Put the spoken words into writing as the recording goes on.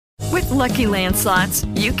Lucky Land Slots,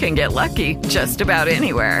 you can get lucky just about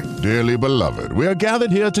anywhere. Dearly beloved, we are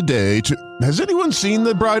gathered here today to... Has anyone seen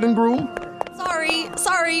the bride and groom?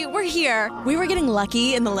 Sorry, we're here. We were getting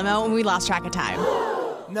lucky in the limo and we lost track of time.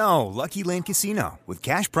 No, Lucky Land Casino, with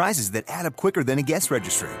cash prizes that add up quicker than a guest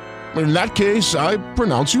registry. In that case, I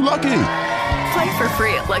pronounce you lucky. Play for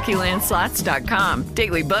free at LuckyLandSlots.com.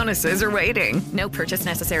 Daily bonuses are waiting. No purchase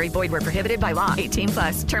necessary. Void where prohibited by law.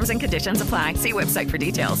 18+. Terms and conditions apply. See website for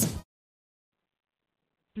details.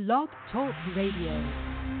 Blog Talk Radio.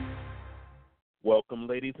 Welcome,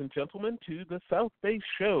 ladies and gentlemen, to the South Bay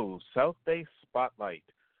Show, South Bay Spotlight,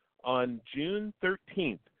 on June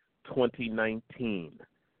 13th, 2019.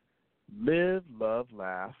 Live, love,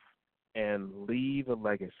 laugh, and leave a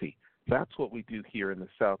legacy. That's what we do here in the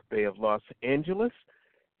South Bay of Los Angeles,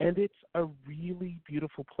 and it's a really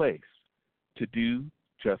beautiful place to do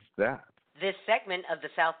just that. This segment of the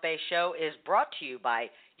South Bay Show is brought to you by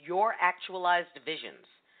Your Actualized Visions.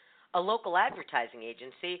 A local advertising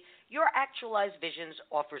agency, Your Actualized Visions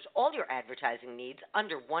offers all your advertising needs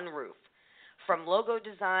under one roof. From logo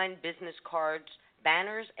design, business cards,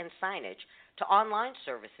 banners, and signage, to online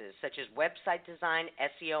services such as website design,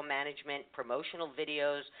 SEO management, promotional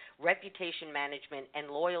videos, reputation management, and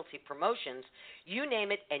loyalty promotions, you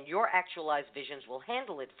name it, and Your Actualized Visions will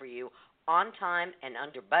handle it for you on time and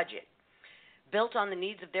under budget. Built on the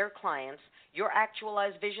needs of their clients, Your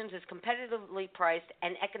Actualized Visions is competitively priced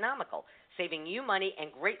and economical, saving you money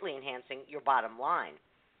and greatly enhancing your bottom line.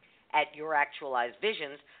 At Your Actualized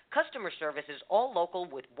Visions, customer service is all local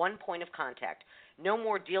with one point of contact. No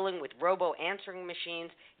more dealing with robo-answering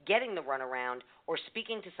machines, getting the runaround, or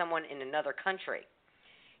speaking to someone in another country.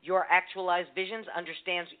 Your Actualized Visions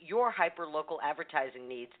understands your hyper-local advertising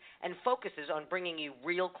needs and focuses on bringing you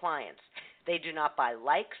real clients. They do not buy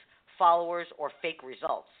likes, followers, or fake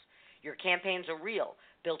results. Your campaigns are real,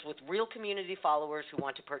 built with real community followers who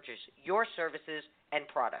want to purchase your services and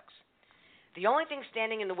products. The only thing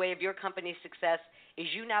standing in the way of your company's success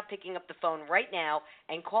is you now picking up the phone right now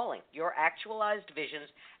and calling Your Actualized Visions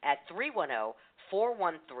at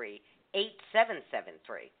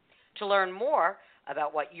 310-413-8773. To learn more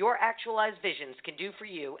about what Your Actualized Visions can do for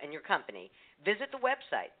you and your company, visit the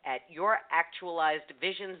website at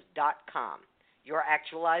youractualizedvisions.com. Your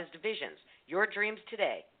Actualized Visions, your dreams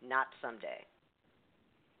today, not someday.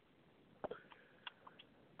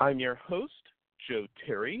 I'm your host, Joe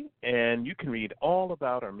Terry, and you can read all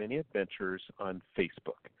about our many adventures on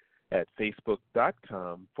Facebook at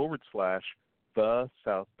facebook.com/The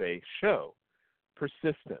South Bay Show.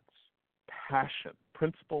 Persistence, passion,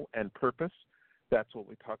 principle, and purpose. That's what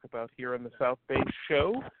we talk about here on the South Bay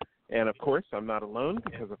Show. And, of course, I'm not alone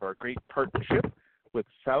because of our great partnership with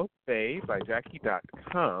South Bay by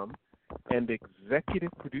Jackie.com and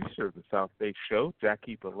executive producer of the South Bay Show,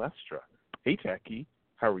 Jackie Balestra. Hey, Jackie,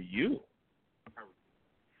 how are you?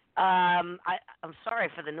 I'm sorry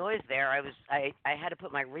for the noise there. I had to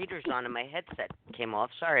put my readers on and my headset came off.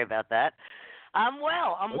 Sorry about that. I'm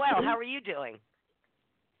well. Well. How are you doing?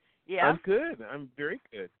 Yeah. I'm good. I'm very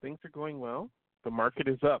good. Things are going well. The market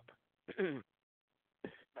is up.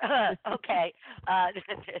 Okay.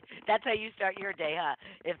 That's how you start your day, huh?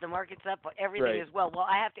 If the market's up, everything is well. Well,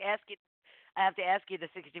 I have to ask you the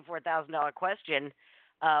 $64,000 question.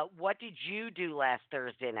 What did you do last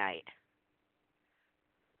Thursday night?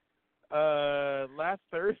 Last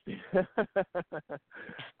Thursday,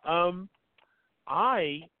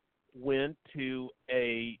 I went to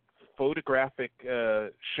a photographic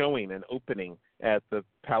showing and opening at the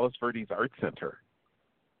Palos Verdes Art Center.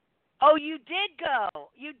 Oh, you did go.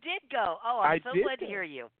 Oh, I'm so glad to hear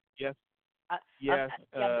you. Yes. Yes.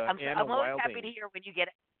 I'm always happy to hear when you get.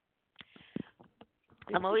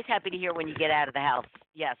 I'm always happy to hear when you get out of the house.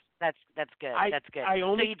 Yes, that's good. That's good.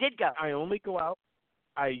 So you did go. I only go out.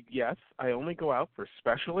 I only go out for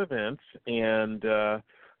special events, and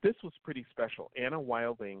this was pretty special. Anna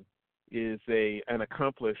Wilding is an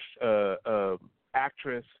accomplished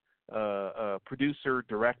actress, producer,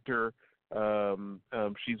 director.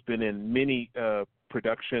 She's been in many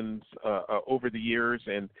productions over the years,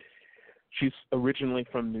 and she's originally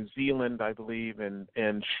from New Zealand, I believe, and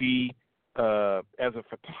she, as a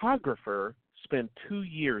photographer, spent 2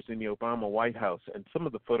 years in the Obama White House, and some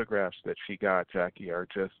of the photographs that she got, Jackie, are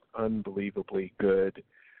just unbelievably good,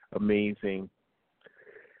 amazing.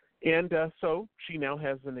 And so she now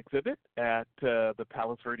has an exhibit at the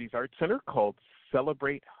Palos Verdes Art Center called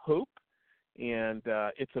Celebrate Hope, and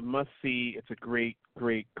it's a must-see. It's a great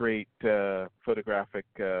photographic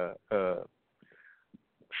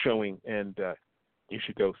showing, and you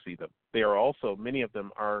should go see them. They are also, many of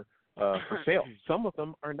them are for sale. Some of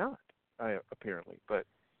them are not, apparently. But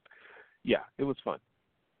yeah, it was fun.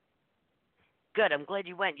 Good. I'm glad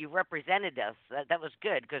you went. You represented us. That was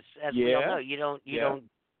good because, as we all Yeah, know, you don't yeah.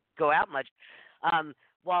 go out much.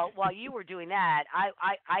 While you were doing that,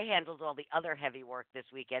 I handled all the other heavy work this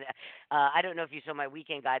weekend. I don't know if you saw my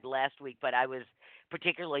weekend guide last week, but I was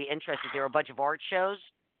particularly interested. There were a bunch of art shows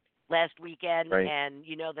last weekend, Right. and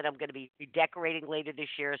you know that I'm going to be decorating later this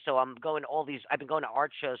year, so I'm going to all these. I've been going to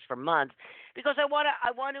art shows for months because I want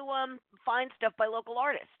to find stuff by local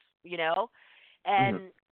artists, Hmm.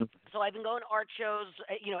 and so I've been going to art shows,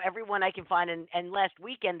 everyone I can find, and last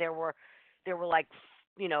weekend there were like,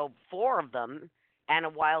 four of them, Anna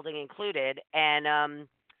Wilding included, and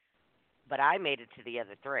but I made it to the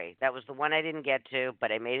other three. That was the one I didn't get to,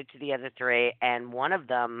 but I made it to the other three, and one of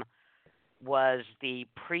them was the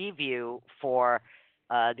preview for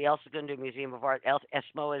the El Segundo Museum of Art,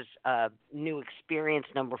 ESMoA's new experience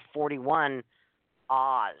number 41,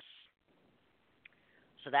 Oz.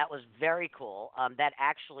 So that was very cool. That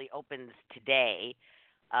actually opens today,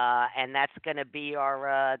 and that's going to be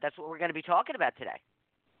that's what we're going to be talking about today.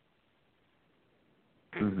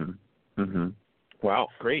 Mhm. Mhm. Wow,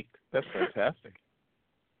 great. That's fantastic.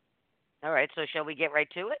 All right, so shall we get right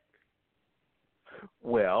to it?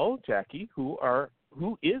 Well, Jackie, who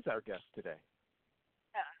is our guest today?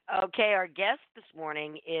 Okay, our guest this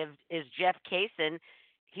morning is Jeff Cason.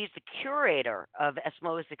 He's the curator of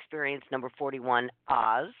ESMoA's experience number 41,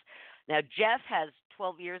 Oz. Now, Jeff has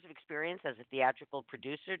 12 years of experience as a theatrical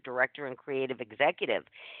producer, director, and creative executive.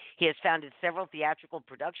 He has founded several theatrical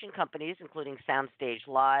production companies, including Soundstage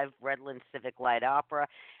Live, Redlands Civic Light Opera,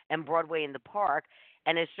 and Broadway in the Park,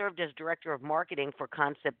 and has served as director of marketing for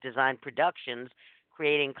Concept Design Productions,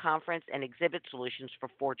 creating conference and exhibit solutions for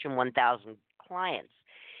Fortune 1000 clients.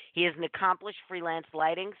 He is an accomplished freelance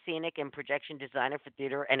lighting, scenic, and projection designer for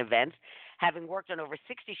theater and events, having worked on over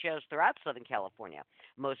 60 shows throughout Southern California.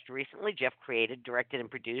 Most recently, Jeff created, directed,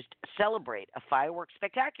 and produced Celebrate, a fireworks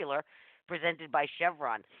spectacular presented by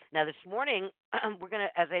Chevron. Now, this morning,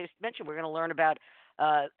 as I mentioned, we're going to learn about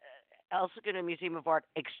El Segundo Museum of Art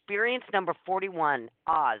Experience number 41,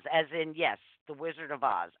 Oz, as in, yes, the Wizard of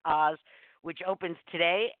Oz, Oz, which opens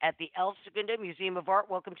today at the El Segundo Museum of Art.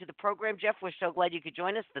 Welcome to the program, Jeff. We're so glad you could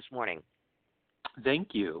join us this morning.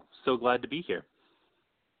 Thank you. So glad to be here.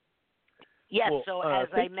 Yes, well, so as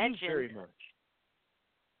I thank mentioned, you very much.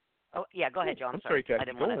 Oh, yeah, go ahead, Joe. I'm sorry, Jackie. I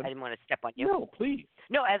didn't want to step on you. No, please.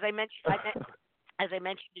 No, as I mentioned, as I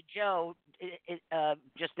mentioned to Joe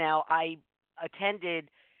just now, I attended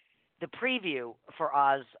the preview for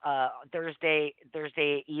Oz Thursday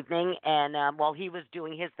evening, and while he was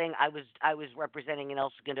doing his thing, I was representing in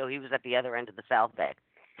El Segundo. He was at the other end of the South Bay.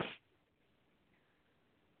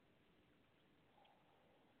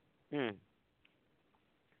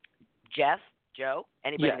 Jeff, Joe,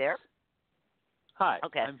 anybody Yes. there? Hi,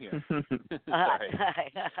 Okay. I'm here. Sorry.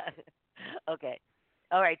 Hi. Okay.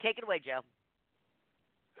 All right, take it away, Joe.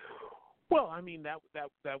 Well, I mean that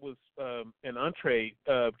was an entree,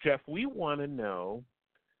 Jeff. We want to know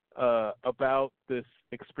about this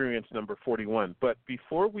experience number 41. But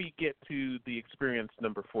before we get to the experience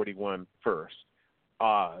number 41 first,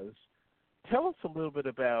 Oz, tell us a little bit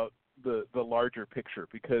about the larger picture,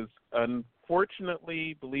 because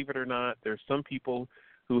unfortunately, believe it or not, there's some people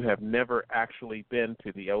who have never actually been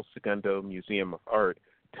to the El Segundo Museum of Art.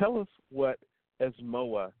 Tell us what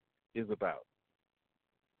ESMoA is about.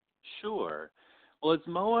 Sure. Well,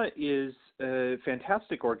 ESMoA is a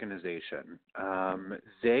fantastic organization.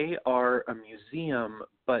 They are a museum,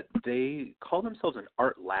 but they call themselves an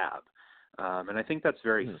art lab. And I think that's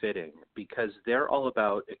very fitting because they're all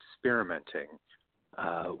about experimenting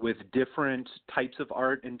with different types of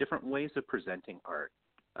art and different ways of presenting art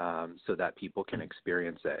so that people can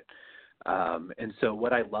experience it. And so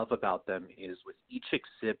what I love about them is with each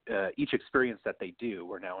experience that they do,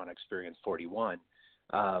 we're now on Experience 41,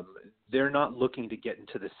 they're not looking to get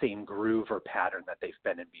into the same groove or pattern that they've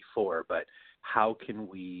been in before, but how can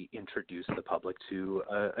we introduce the public to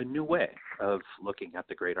a new way of looking at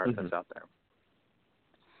the great art that's out there?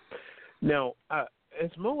 Now,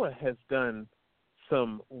 ESMoA has done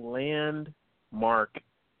some landmark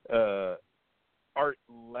art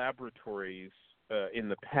laboratories in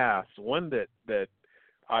the past. One that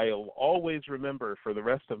I'll always remember for the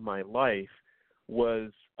rest of my life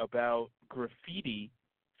was about graffiti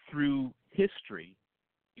through history,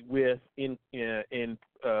 in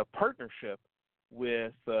partnership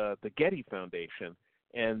with the Getty Foundation,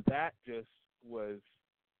 and that just was,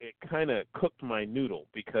 it kind of cooked my noodle,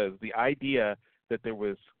 because the idea that there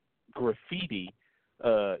was graffiti,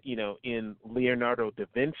 in Leonardo da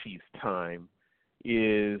Vinci's time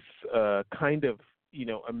is kind of,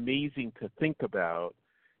 amazing to think about.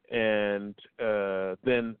 and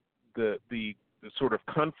then the sort of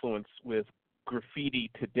confluence with graffiti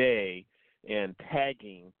today and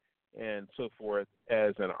tagging and so forth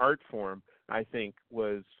as an art form, I think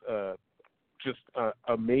was just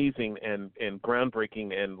amazing and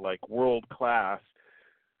groundbreaking and like world class.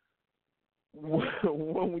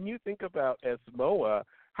 When you think about ESMoA,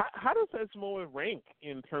 how does ESMoA rank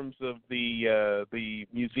in terms of the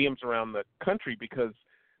museums around the country? Because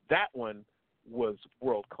that one was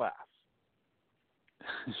world class.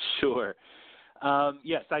 Sure.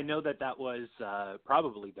 Yes, I know that was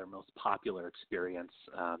probably their most popular experience,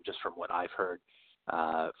 just from what I've heard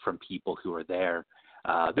from people who were there.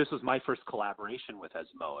 This was my first collaboration with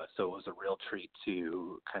ESMoA, so it was a real treat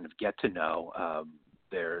to kind of get to know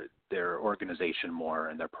their organization more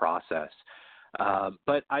and their process.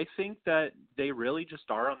 But I think that they really just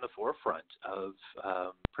are on the forefront of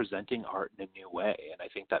presenting art in a new way, and I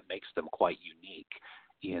think that makes them quite unique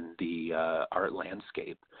in the art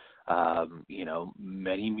landscape.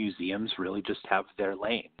 Many museums really just have their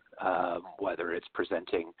lane, whether it's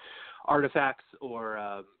presenting artifacts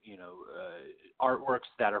or, artworks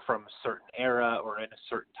that are from a certain era or in a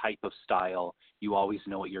certain type of style. You always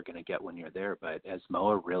know what you're going to get when you're there, but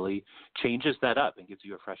ESMoA really changes that up and gives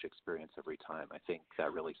you a fresh experience every time. I think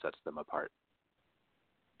that really sets them apart.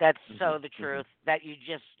 That's so the truth. That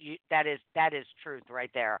that is truth right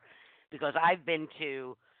there, because I've been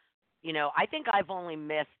to, I think I've only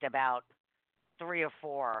missed about 3 or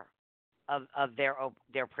 4 of their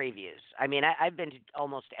previews. I mean, I've been to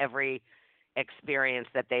almost every experience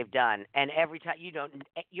that they've done, and every time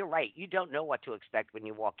you're right, you don't know what to expect when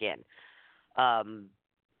you walk in.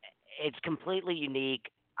 It's completely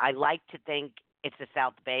unique. I like to think it's a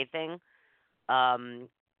South Bay thing,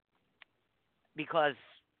 because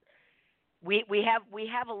we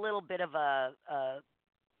have a little bit of a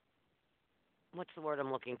what's the word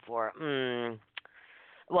I'm looking for?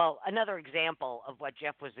 Well, another example of what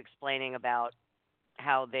Jeff was explaining about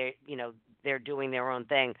how they're doing their own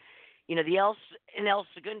thing. In El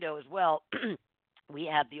Segundo as well, we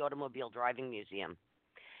have the Automobile Driving Museum,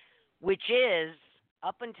 which is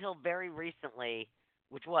up until very recently,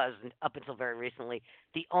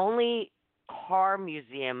 the only car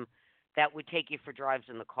museum that would take you for drives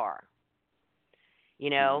in the car.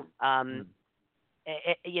 I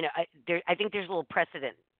think there's a little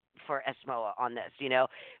precedent for ESMoA on this.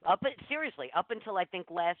 Up until I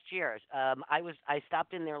think last year, I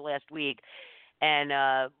stopped in there last week,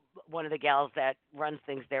 and one of the gals that runs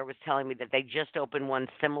things there was telling me that they just opened one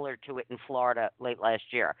similar to it in Florida late last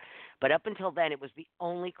year. But up until then, it was the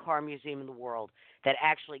only car museum in the world that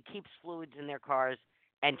actually keeps fluids in their cars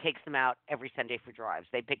and takes them out every Sunday for drives.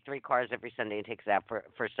 They pick 3 cars every Sunday and takes it out for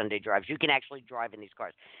Sunday drives. You can actually drive in these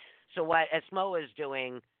cars. So what ESMoA is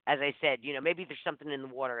doing, as I said, maybe there's something in the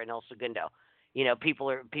water in El Segundo.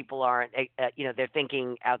 People aren't, they're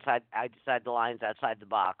thinking outside the lines, outside the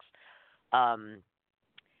box. And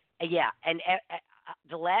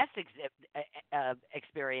the last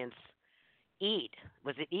experience, EAT,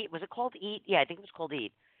 was it EAT? Was it called EAT? Yeah, I think it was called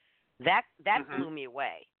EAT. That blew me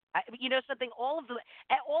away. Something. All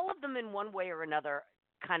of them in one way or another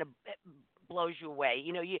kind of blows you away.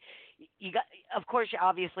 You got, of course, you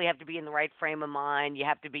obviously have to be in the right frame of mind. You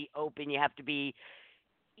have to be open. You have to be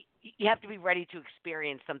ready to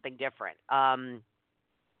experience something different.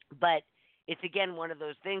 But it's again one of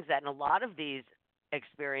those things that in a lot of these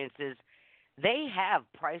experiences, they have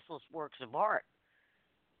priceless works of art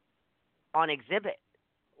on exhibit,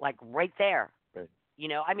 like right there. Right.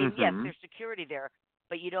 Yes, there's security there,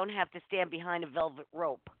 but you don't have to stand behind a velvet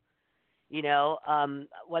rope.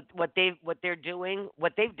 What they're doing,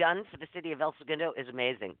 what they've done for the city of El Segundo is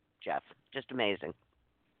amazing, Jeff. Just amazing.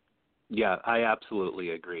 Yeah, I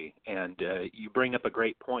absolutely agree. And you bring up a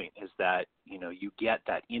great point, is that, you get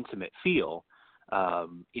that intimate feel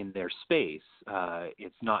in their space.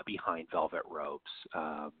 It's not behind velvet ropes.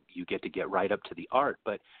 You get to get right up to the art,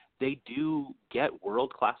 but they do get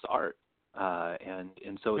world-class art.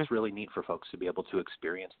 And so it's really neat for folks to be able to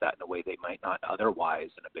experience that in a way they might not otherwise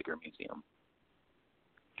in a bigger museum.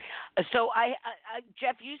 So,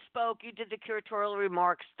 Jeff, you did the curatorial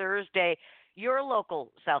remarks Thursday. You're a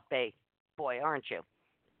local South Bay boy, aren't you?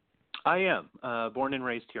 I am, born and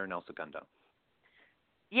raised here in El Segundo.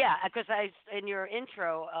 Yeah, because in your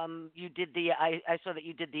intro, you did I saw that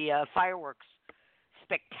you did the fireworks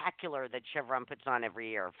spectacular that Chevron puts on every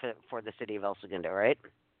year for the city of El Segundo, right?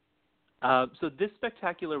 So this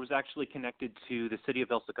spectacular was actually connected to the City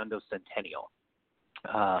of El Segundo Centennial.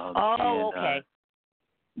 Okay.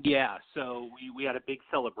 Yeah, so we had a big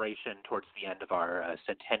celebration towards the end of our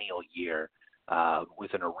centennial year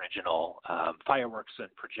with an original fireworks and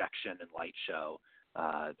projection and light show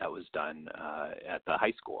that was done at the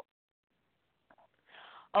high school.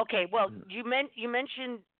 Okay, well, you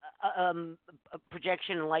mentioned a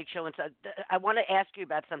projection and light show, and so I want to ask you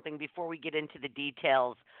about something before we get into the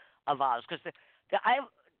details of Oz, because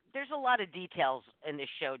there's a lot of details in this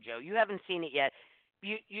show, Joe. You haven't seen it yet.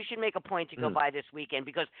 You should make a point to go by this weekend,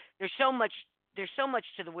 because there's so much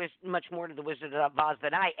to much more to the Wizard of Oz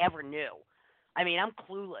than I ever knew. I mean, I'm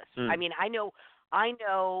clueless. I mean, I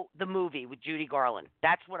know the movie with Judy Garland.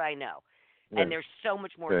 That's what I know. And there's so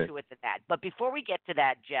much more to it than that. But before we get to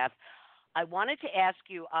that, Jeff, I wanted to ask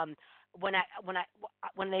you, when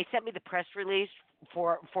they sent me the press release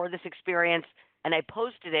for this experience, and I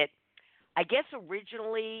posted it, I guess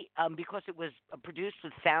originally, because it was produced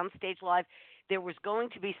with Soundstage Live, there was going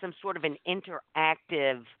to be some sort of an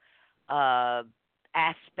interactive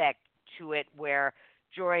aspect to it, where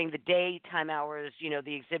during the daytime hours,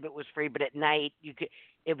 the exhibit was free, but at night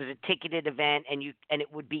it was a ticketed event, and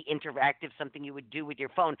it would be interactive, something you would do with your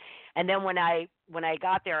phone. And then when I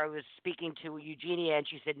got there, I was speaking to Eugenia, and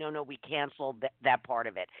she said, no, we canceled that part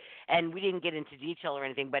of it, and we didn't get into detail or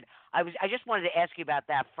anything. But I just wanted to ask you about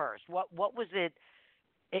that first. What was it?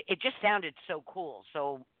 It just sounded so cool.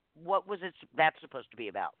 So what was it that's supposed to be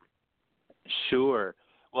about? Sure.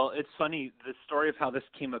 Well, it's funny, the story of how this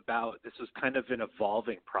came about, this was kind of an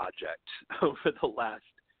evolving project over the last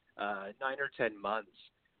 9 or 10 months.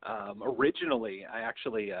 Originally, I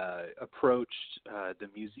actually approached the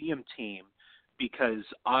museum team because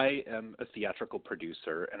I am a theatrical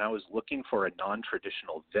producer, and I was looking for a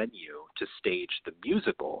non-traditional venue to stage the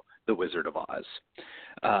musical The Wizard of Oz.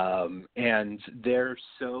 And they're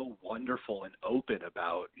so wonderful and open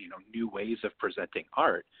about, new ways of presenting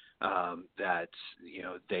art that,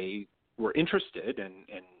 they were interested, and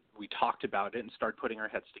we talked about it and started putting our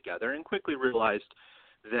heads together, and quickly realized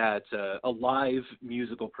that a live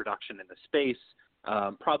musical production in the space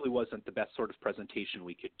probably wasn't the best sort of presentation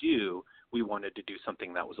we could do. We wanted to do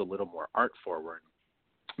something that was a little more art forward.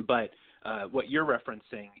 But what you're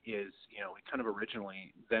referencing is, we kind of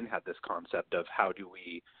originally then had this concept of how do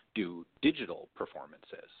we do digital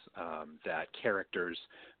performances that characters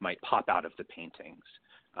might pop out of the paintings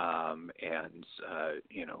and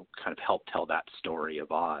kind of help tell that story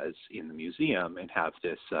of Oz in the museum and have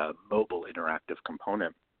this mobile interactive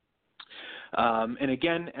component. And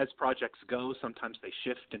again, as projects go, sometimes they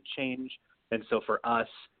shift and change. And so for us,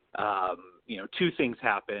 two things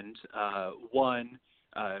happened. One,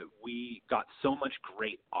 we got so much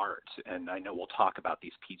great art, and I know we'll talk about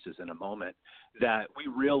these pieces in a moment, that we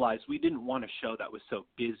realized we didn't want a show that was so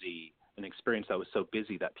busy, an experience that was so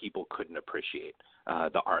busy that people couldn't appreciate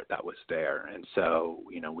the art that was there. And so,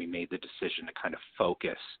 we made the decision to kind of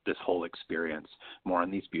focus this whole experience more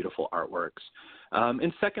on these beautiful artworks.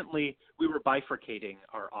 And secondly, we were bifurcating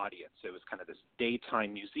our audience. It was kind of this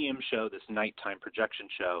daytime museum show, this nighttime projection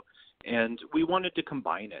show, and we wanted to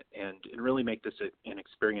combine it and really make this an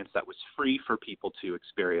experience that was free for people to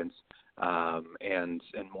experience, and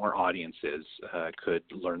more audiences could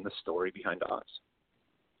learn the story behind Oz.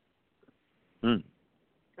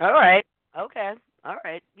 All right. Okay. All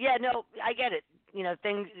right. Yeah, no, I get it.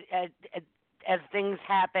 Things as things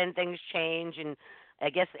happen, things change, and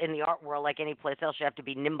I guess in the art world, like any place else, you have to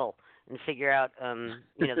be nimble and figure out,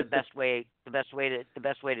 the best way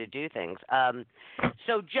to do things.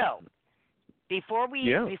 So, Joe, before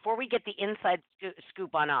we get the inside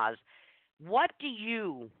scoop on Oz, what do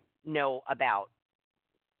you know about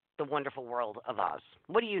the wonderful world of Oz?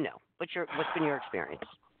 What do you know? What's been your experience?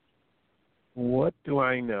 What do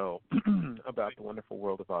I know about the wonderful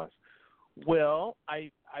world of Oz? Well,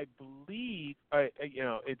 I believe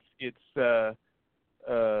it's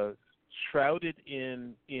shrouded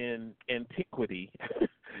in antiquity,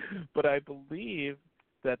 but I believe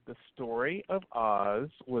that the story of Oz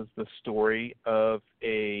was the story of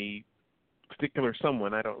a particular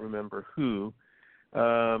someone, I don't remember who,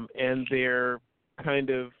 and their kind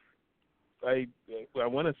of, I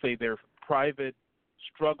want to say their private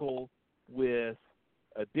struggle with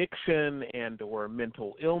addiction and or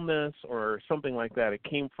mental illness or something like that. It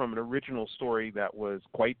came from an original story that was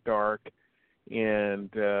quite dark and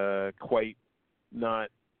quite not,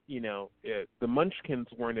 the Munchkins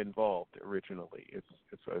weren't involved originally, it's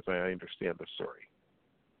as I understand the story.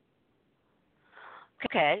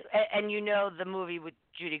 Okay, and the movie with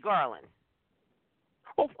Judy Garland.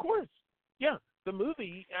 Oh, of course. Yeah, the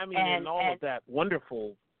movie, and all of that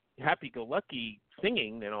wonderful happy-go-lucky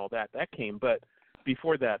singing and all that came, but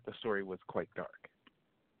before that, the story was quite dark.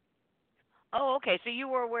 Oh, okay. So you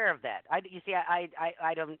were aware of that. I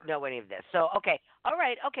don't know any of this. So, okay. All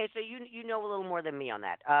right. Okay. So you know a little more than me on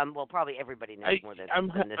that. Well, probably everybody knows more than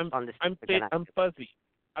this on this. I'm fuzzy.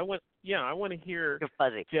 I want to hear. You're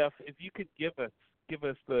fuzzy. Jeff, if you could give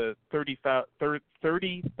us the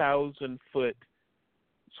 30,000 foot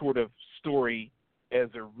sort of story as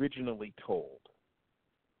originally told.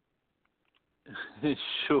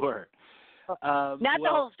 Sure. Not the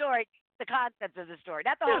whole story, the concept of the story,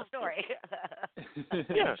 not the whole story.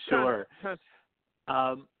 Yeah, sure.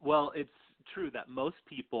 Well, it's true that most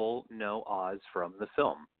people know Oz from the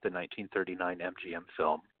film, the 1939 MGM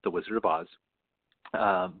film, The Wizard of Oz.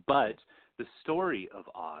 But the story of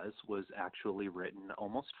Oz was actually written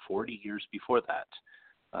almost 40 years before that.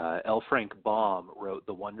 L. Frank Baum wrote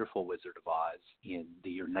The Wonderful Wizard of Oz in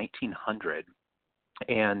the year 1900.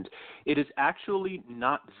 And it is actually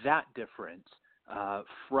not that different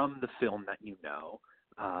from the film that you know,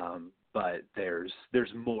 but there's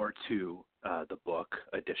more to the book,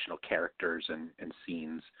 additional characters and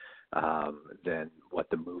scenes than what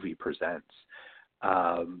the movie presents.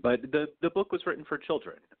 But the book was written for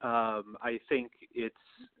children. I think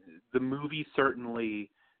the movie certainly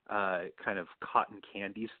kind of cotton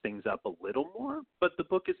candies things up a little more, but the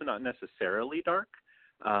book is not necessarily dark.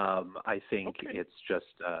 I think it's just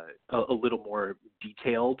a little more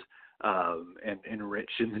detailed and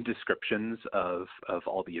rich in the descriptions of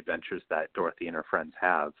all the adventures that Dorothy and her friends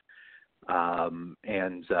have.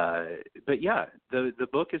 But yeah, the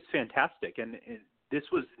book is fantastic, and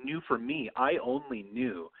this was new for me. I only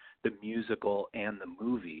knew the musical and the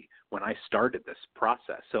movie when I started this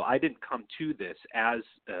process, so I didn't come to this as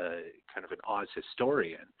kind of an Oz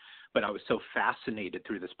historian. But I was so fascinated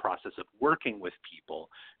through this process of working with people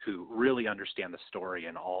who really understand the story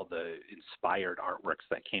and all the inspired artworks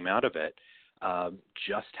that came out of it,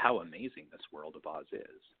 just how amazing this world of Oz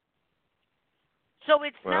is. So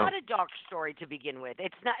it's not a dark story to begin with.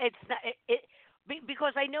 It's not.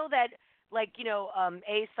 Because I know that, like, you know,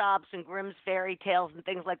 Aesop's and Grimm's fairy tales and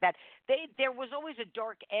things like that. There was always a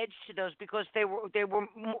dark edge to those because they were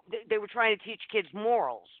trying to teach kids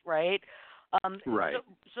morals, right? Right.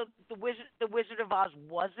 So the Wizard of Oz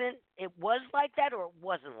wasn't. It was like that, or it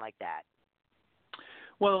wasn't like that.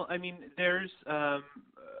 Well, I mean, there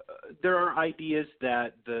are ideas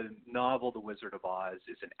that the novel The Wizard of Oz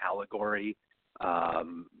is an allegory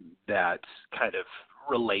that kind of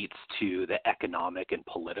relates to the economic and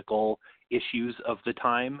political issues of the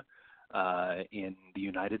time in the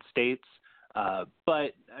United States.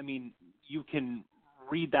 But I mean, you can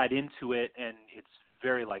read that into it, and it's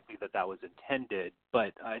very likely that was intended,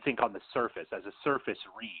 but I think on the surface, as a surface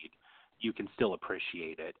read, you can still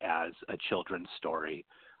appreciate it as a children's story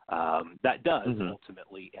that does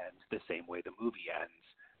ultimately end the same way the movie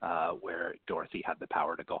ends, where Dorothy had the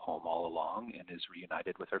power to go home all along and is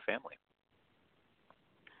reunited with her family.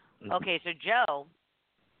 Okay, so Joe,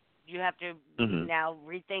 you have to now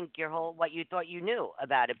rethink what you thought you knew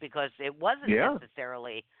about it, because it wasn't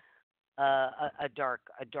necessarily a dark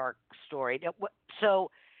story. So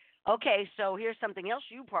here's something else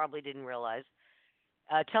you probably didn't realize.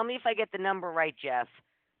 Tell me if I get the number right, Jeff.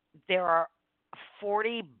 There are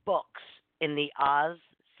 40 books in the Oz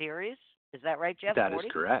series. Is that right, Jeff? That is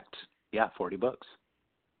correct. Yeah, 40 books.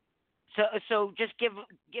 So just give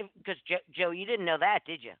because Joe, you didn't know that,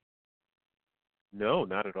 did you? No,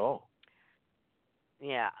 not at all.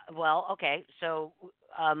 Yeah. Well, okay. So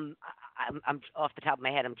I'm off the top of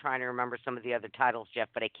my head. I'm trying to remember some of the other titles, Jeff,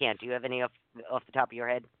 but I can't. Do you have any off the top of your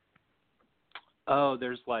head? Oh,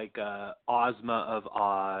 there's like Ozma of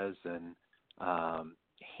Oz and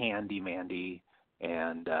Handy Mandy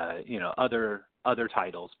and other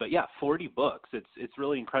titles. But yeah, 40 books. It's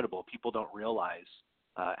really incredible. People don't realize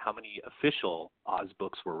how many official Oz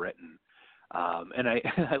books were written. And I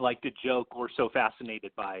like to joke, we're so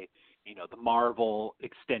fascinated by the Marvel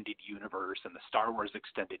extended universe and the Star Wars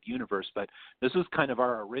extended universe, but this was kind of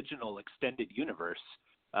our original extended universe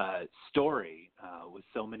story with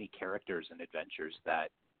so many characters and adventures that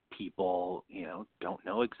people don't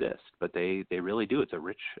know exist, but they really do. It's a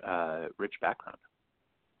rich background.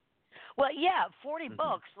 Well, yeah, 40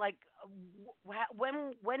 books. Like,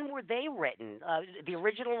 when were they written? The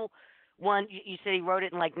original one, you said he wrote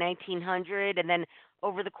it in like 1900, and then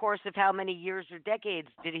over the course of how many years or decades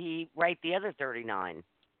did he write the other 39?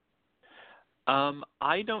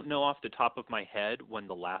 I don't know off the top of my head when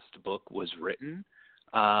the last book was written,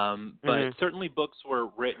 but certainly books were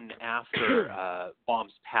written after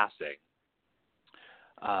Baum's passing.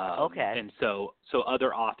 Okay. And so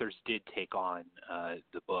other authors did take on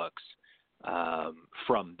the books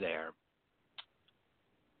from there.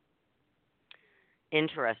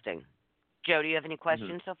 Interesting. Joe, do you have any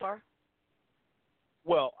questions so far?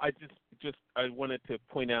 Well, I wanted to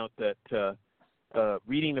point out that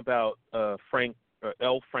reading about Frank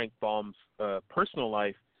Baum's personal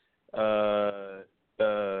life,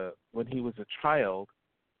 when he was a child,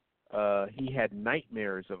 he had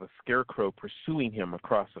nightmares of a scarecrow pursuing him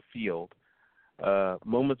across a field.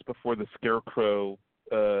 Moments before the scarecrow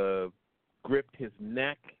gripped his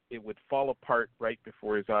neck, it would fall apart right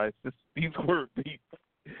before his eyes. These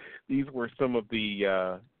were some of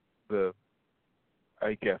the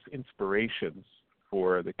I guess inspirations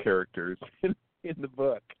for the characters in the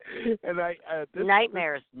book. And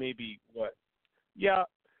nightmares.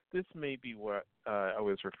 This may be what I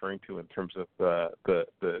was referring to in terms of the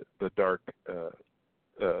dark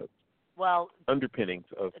underpinnings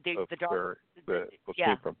of where the book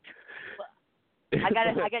came from. Well,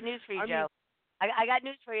 I got news for you, Joe. I got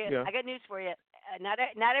news for you. Yeah. I got news for you. Not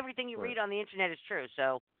everything you read on the internet is true.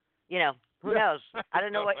 So, who knows? I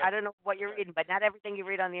don't know what you're reading, but not everything you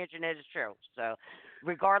read on the internet is true. So,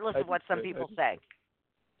 regardless of what some people say.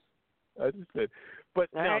 I understand. But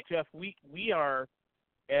All now, right. Jeff, we are,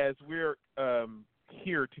 as we're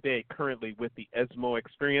here today currently with the ESMoA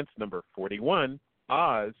Experience number 41,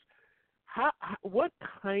 Oz. What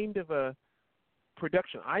kind of a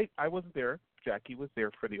production? I wasn't there. Jackie was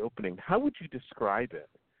there for the opening. How would you describe it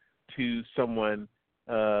to someone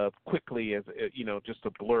quickly as just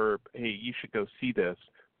a blurb? Hey, you should go see this.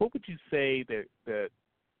 What would you say that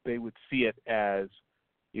they would see it as?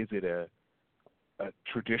 Is it a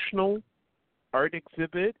traditional art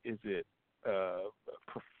exhibit? Is it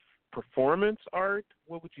performance art?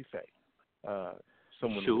 What would you say?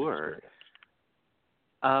 Someone Sure.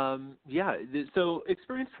 So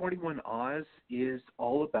Experience 41 Oz is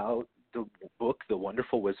all about the book, The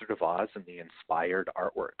Wonderful Wizard of Oz, and the inspired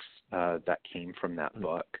artworks that came from that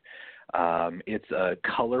book. It's a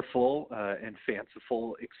colorful and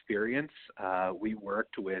fanciful experience. We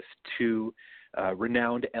worked with two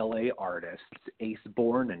renowned LA artists, Ace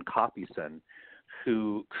Bourne and Cason,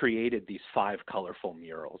 who created these 5 colorful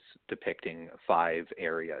murals depicting 5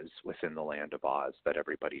 areas within the land of Oz that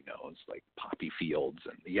everybody knows, like Poppy Fields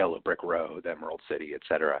and the Yellow Brick Road, Emerald City,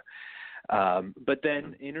 etc. But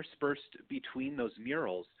then interspersed between those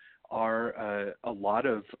murals are a lot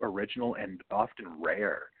of original and often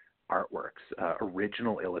rare artworks,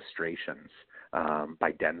 original illustrations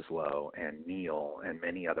by Denslow and Neil and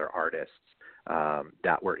many other artists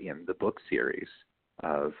that were in the book series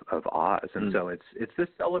of Oz. And so it's this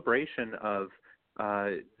celebration of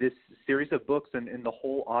this series of books and the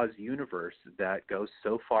whole Oz universe that goes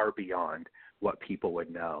so far beyond what people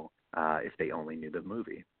would know if they only knew the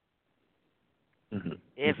movie. Mm-hmm.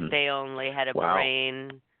 If they only had a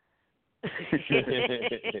brain. I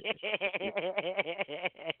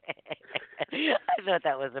thought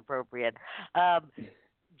that was appropriate.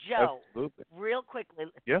 Joe, Absolutely. Real quickly,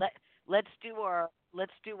 Yeah. let's do our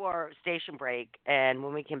station break, and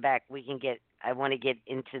when we come back, I want to get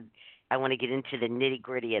into the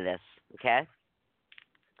nitty-gritty of this. Okay?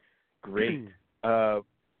 Great.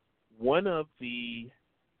 One of the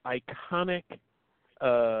iconic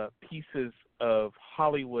pieces of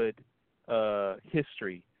Hollywood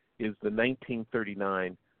history is the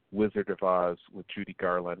 1939 Wizard of Oz with Judy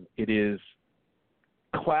Garland. It is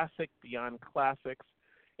classic beyond classics,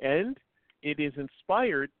 and it is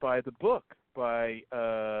inspired by the book by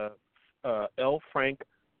L. Frank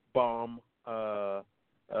Baum,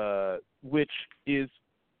 which is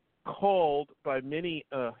called by many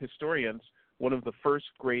historians one of the first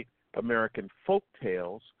great American folk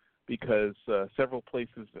tales, because several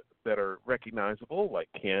places that are recognizable, like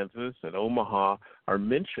Kansas and Omaha, are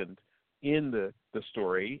mentioned in the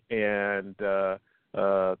story, and that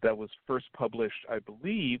was first published, I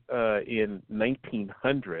believe, in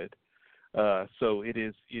 1900. So it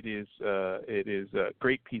is a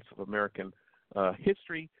great piece of American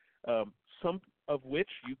history, some of which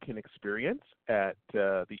you can experience at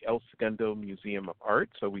the El Segundo Museum of Art.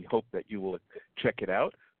 So we hope that you will check it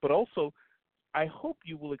out, but also I hope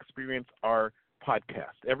you will experience our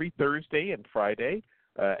podcast every Thursday and Friday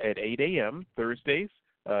at 8 a.m. Thursdays.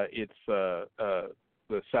 It's the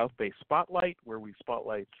South Bay Spotlight, where we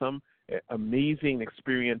spotlight some amazing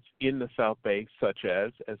experience in the South Bay, such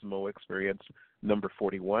as ESMoA Experience number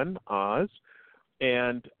 41, Oz.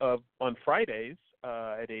 And on Fridays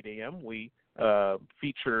at 8 a.m., we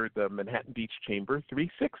feature the Manhattan Beach Chamber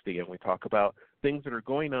 360, and we talk about things that are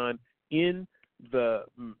going on in the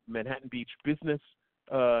Manhattan Beach business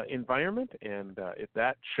environment. And if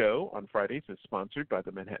that show on Fridays is sponsored by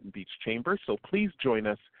the Manhattan Beach Chamber, so please join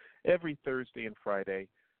us every Thursday and Friday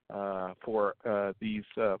for these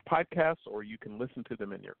podcasts, or you can listen to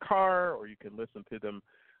them in your car, or you can listen to them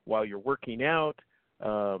while you're working out.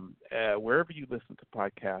 Wherever you listen to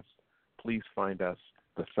podcasts, please find us,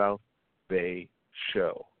 The South Bay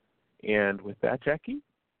Show. And with that, Jackie?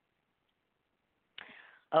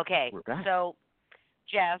 Okay, We're back. so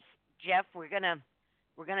Jeff, we're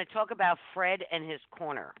gonna talk about Fred and his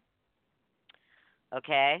corner.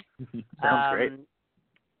 Okay. Sounds great.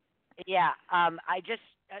 Yeah. I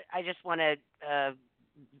just want to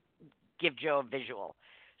give Joe a visual.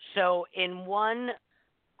 So in one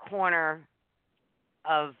corner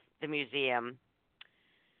of the museum,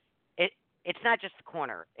 it's not just the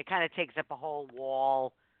corner. It kind of takes up a whole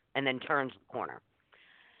wall and then turns the corner.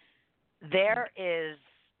 There is,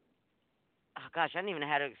 oh gosh, I don't even know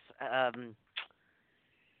how to,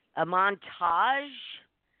 a montage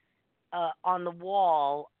on the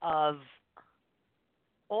wall of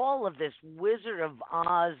all of this Wizard of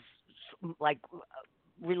Oz, like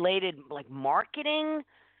related, like marketing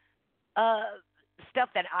stuff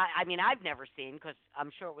that I mean, I've never seen because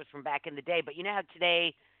I'm sure it was from back in the day. But you know how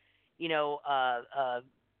today,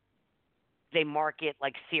 they market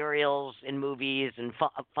like cereals in movies and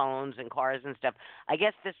phones and cars and stuff. I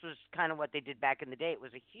guess this was kind of what they did back in the day. It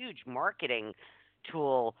was a huge marketing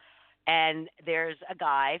tool. And there's a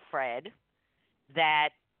guy, Fred, that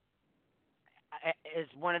is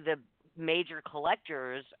one of the major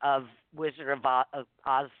collectors of Wizard of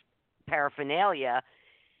Oz paraphernalia.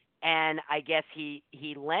 And I guess he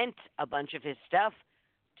lent a bunch of his stuff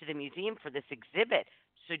to the museum for this exhibit.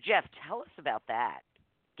 So, Jeff, tell us about that.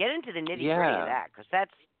 Get into the nitty-gritty of that, because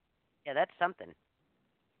that's something.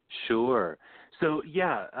 Sure. So,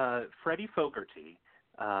 Freddie Fogarty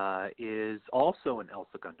is also an El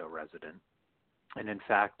Segundo resident. And in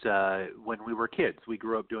fact, when we were kids, we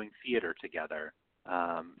grew up doing theater together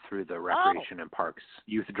through the Recreation and Parks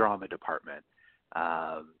Youth Drama Department.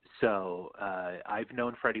 So I've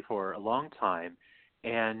known Freddie for a long time,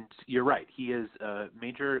 and you're right, he is a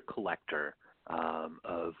major collector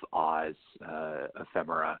of Oz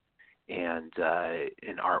ephemera and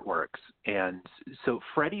in artworks. And so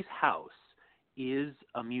Freddie's house is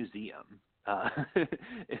a museum.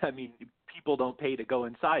 I mean, people don't pay to go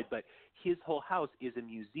inside, but his whole house is a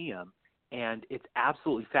museum, and it's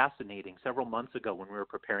absolutely fascinating. Several months ago when we were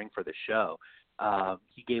preparing for the show,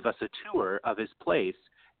 he gave us a tour of his place,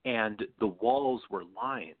 and the walls were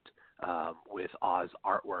lined with Oz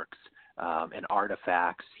artworks and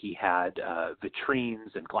artifacts. He had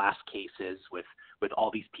vitrines and glass cases with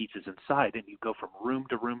all these pieces inside, and you go from room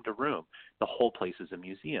to room to room. The whole place is a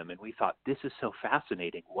museum, and we thought, this is so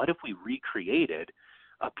fascinating. What if we recreated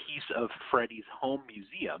a piece of Freddie's home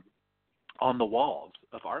museum on the walls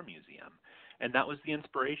of our museum? And that was the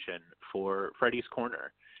inspiration for Freddie's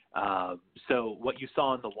Corner. So what you saw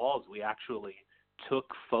on the walls, we actually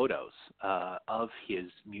took photos of his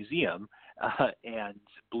museum and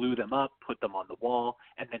blew them up, put them on the wall,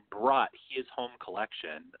 and then brought his home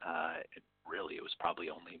collection, really it was probably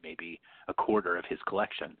only maybe a quarter of his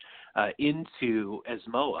collection, into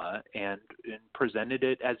ESMoA and presented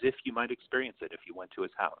it as if you might experience it if you went to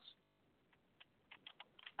his house.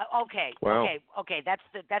 Okay. Wow. Okay. That's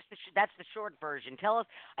the short version. Tell us.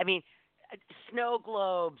 I mean, snow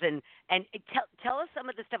globes and tell us some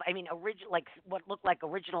of the stuff. I mean, like what looked like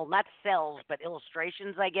original, not cells, but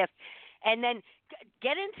illustrations, I guess. And then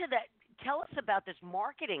get into that. Tell us about this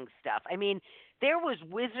marketing stuff. I mean, there was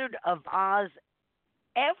Wizard of Oz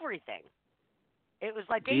everything. It was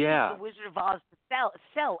like they used the Wizard of Oz to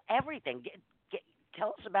sell everything. Tell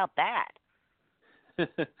us about that.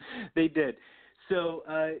 They did. So,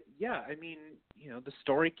 I mean, the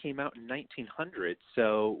story came out in 1900,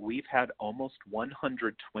 so we've had almost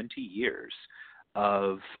 120 years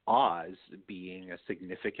of Oz being a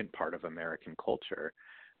significant part of American culture.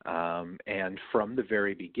 And from the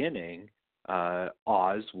very beginning,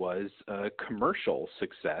 Oz was a commercial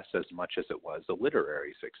success as much as it was a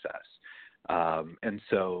literary success. And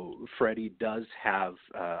so Freddie does have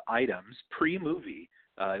items pre-movie.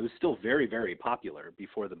 It was still very, very popular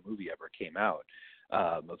before the movie ever came out,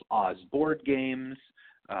 of Oz board games,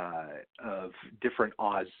 of different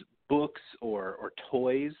Oz books or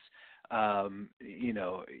toys.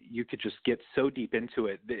 You could just get so deep into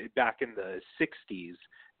it. Back in the 60s,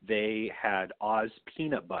 they had Oz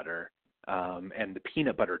peanut butter, and the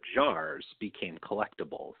peanut butter jars became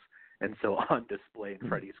collectibles. And so on display in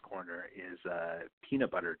Freddie's Corner is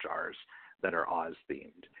peanut butter jars that are Oz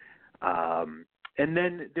themed. And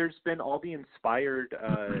then there's been all the inspired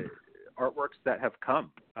artworks that have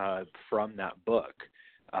come from that book.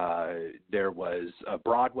 There was a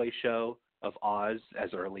Broadway show of Oz as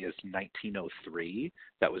early as 1903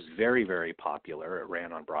 that was very, very popular. It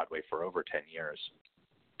ran on Broadway for over 10 years.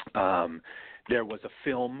 There was a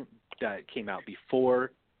film that came out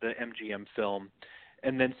before the MGM film,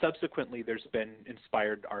 and then subsequently there's been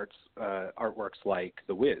inspired artworks like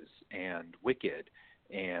The Wiz and Wicked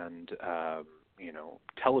and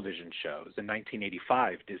television shows. In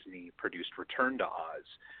 1985, Disney produced Return to Oz,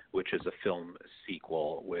 which is a film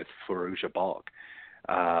sequel with Fairuza Balk.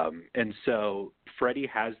 And so Freddie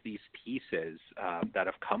has these pieces that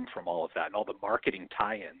have come from all of that and all the marketing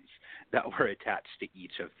tie-ins that were attached to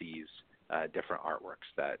each of these different artworks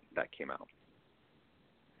that came out.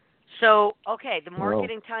 So, okay, the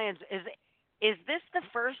marketing tie-ins, is this the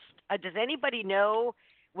first, does anybody know,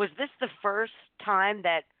 was this the first time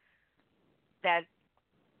that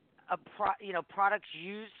products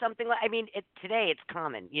use something like, I mean, today it's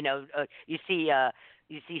common, you see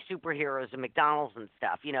superheroes and McDonald's and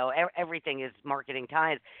stuff, everything is marketing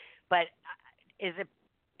tie-ins, but is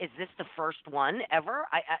this the first one ever?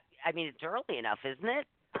 I mean, it's early enough, isn't it?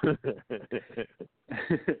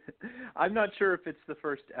 I'm not sure if it's the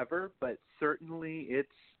first ever, but certainly it's,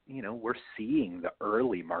 we're seeing the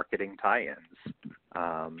early marketing tie-ins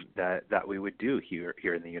that we would do here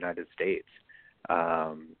in the United States.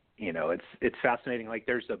 It's fascinating. Like,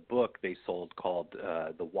 there's a book they sold called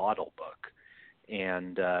the Waddle Book,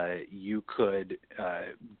 and you could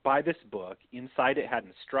buy this book. Inside it had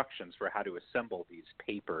instructions for how to assemble these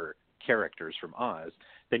paper characters from Oz.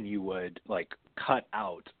 Then you would cut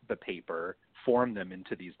out the paper, form them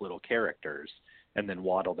into these little characters, and then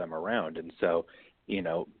waddle them around. And so,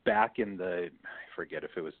 back in I forget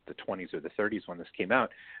if it was the 20s or the 30s when this came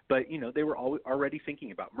out, but they were already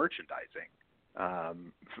thinking about merchandising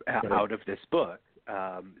out of this book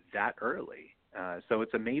that early. So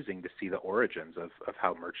it's amazing to see the origins of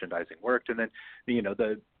how merchandising worked, and then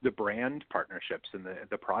the brand partnerships and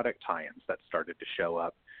the product tie-ins that started to show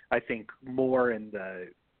up. I think more in the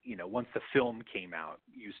once the film came out,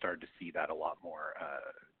 you started to see that a lot more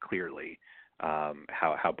clearly,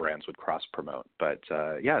 how brands would cross promote. But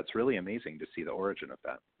it's really amazing to see the origin of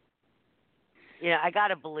that. Yeah, I got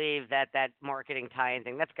to believe that marketing tie-in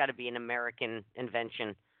thing, that's got to be an American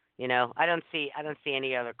invention. I don't see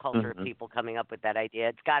any other culture of people coming up with that idea.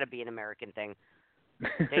 It's got to be an American thing.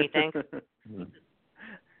 Don't you think?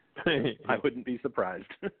 I wouldn't be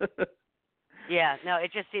surprised. Yeah, no,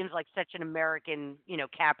 it just seems like such an American,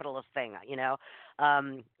 capitalist thing,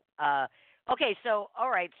 Okay, so all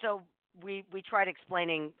right, so we tried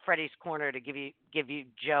explaining Freddie's Corner to give you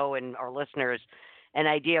Joe and our listeners an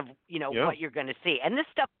idea of what you're going to see, and this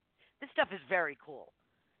stuff is very cool.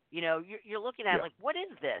 You're looking at like, what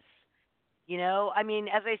is this? I mean,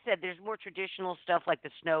 as I said, there's more traditional stuff like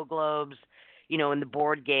the snow globes, in the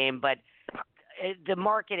board game, but the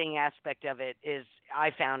marketing aspect of it is,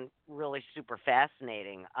 I found, really super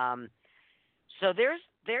fascinating. So there's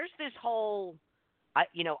this whole,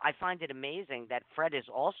 I find it amazing that Fred is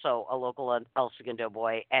also a local El Segundo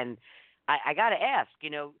boy, and I got to ask,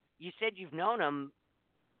 you said you've known him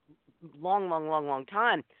long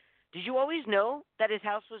time. Did you always know that his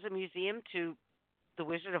house was a museum to the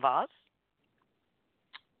Wizard of Oz?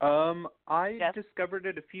 I discovered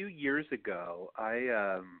it a few years ago.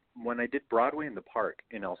 When I did Broadway in the Park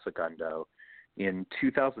in El Segundo in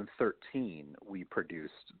 2013, we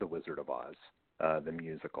produced The Wizard of Oz, the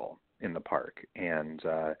musical, in the park. And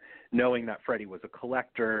knowing that Freddie was a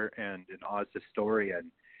collector and an Oz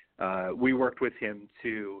historian, we worked with him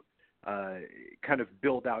to kind of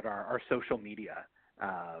build out our social media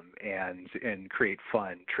and create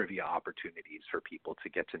fun trivia opportunities for people to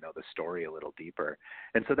get to know the story a little deeper.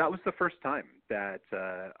 And so that was the first time that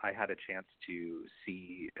I had a chance to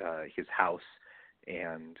see his house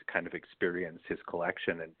and kind of experience his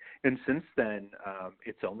collection. And since then,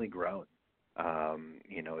 it's only grown.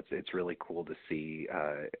 It's really cool to see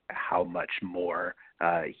how much more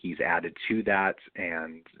he's added to that,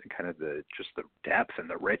 and kind of the depth and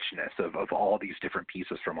the richness of all these different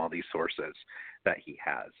pieces from all these sources that he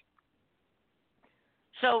has.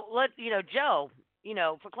 So Joe,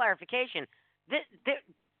 for clarification,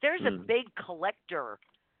 there's a big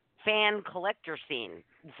fan collector scene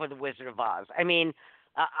for the Wizard of Oz. I mean,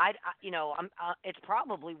 it's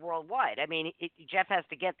probably worldwide. I mean, Fred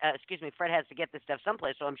has to get this stuff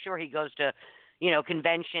someplace, so I'm sure he goes to,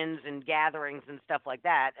 conventions and gatherings and stuff like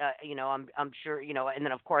that. I'm sure, and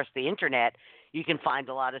then of course the internet, you can find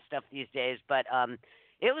a lot of stuff these days. But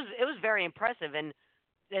it was very impressive, and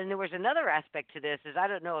there was another aspect to this. Is I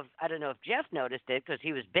don't know if Jeff noticed it because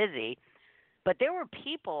he was busy, but there were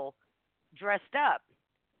people dressed up.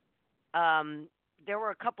 There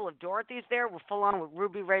were a couple of Dorothys there, were full on with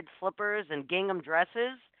ruby red slippers and gingham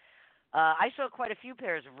dresses. I saw quite a few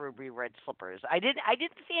pairs of ruby red slippers. I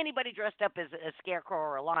didn't see anybody dressed up as a scarecrow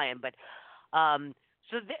or a lion, but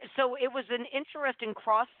so it was an interesting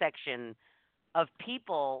cross section of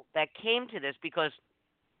people that came to this because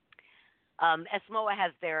ESMoA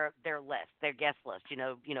has their list, their guest list.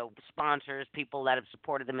 Sponsors, people that have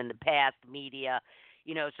supported them in the past, media.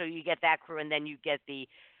 So you get that crew, and then you get the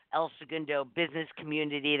El Segundo business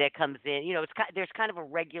community that comes in. There's kind of a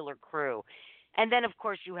regular crew, and then of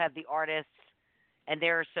course you have the artists and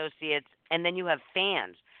their associates, and then you have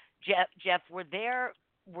fans. Jeff, were there?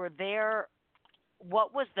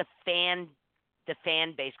 What was the fan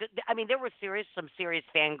base? I mean, there was some serious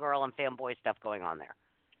fangirl and fanboy stuff going on there.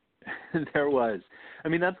 There was. I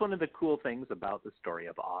mean, that's one of the cool things about the story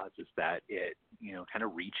of Oz is that it, kind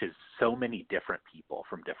of reaches so many different people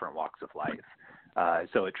from different walks of life.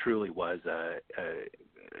 So it truly was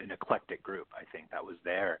an eclectic group, I think, that was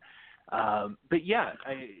there. But yeah,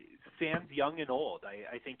 fans young and old.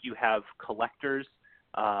 I think you have collectors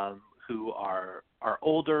who are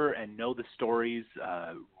older and know the stories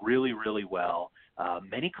really, really well.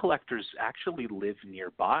 Many collectors actually live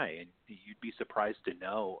nearby, and you'd be surprised to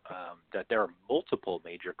know that there are multiple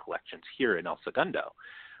major collections here in El Segundo.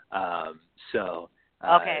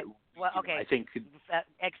 Okay. Well, okay. I think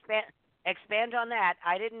expand on that.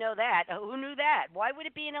 I didn't know that. Who knew that? Why would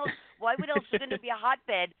it be Why would El Segundo be a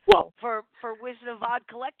hotbed for Wizard of Oz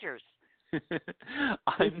collectors?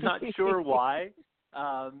 I'm not sure why.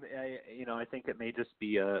 I think it may just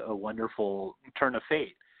be a wonderful turn of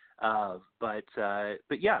fate. But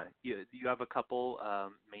yeah, you have a couple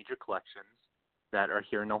major collections that are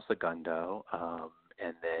here in El Segundo,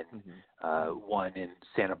 and then one in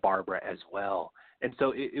Santa Barbara as well. And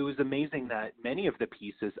so it was amazing that many of the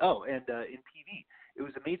pieces. Oh, and in PV, it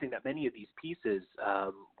was amazing that many of these pieces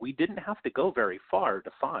we didn't have to go very far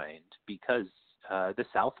to find because the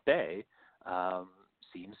South Bay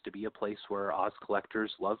seems to be a place where Oz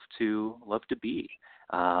collectors love to be.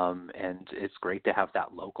 And it's great to have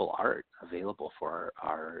that local art available for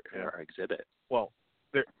our exhibit. Well,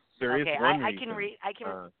 there is one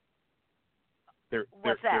reason.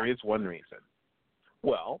 There is one reason.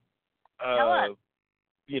 Well, tell us.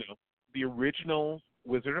 The original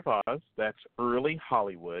Wizard of Oz, that's early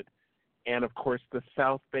Hollywood, and of course the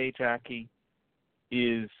South Bay, Jackie,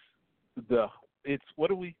 is what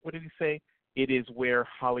did we say? It is where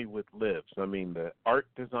Hollywood lives. I mean, the art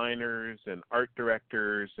designers and art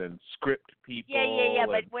directors and script people. Yeah.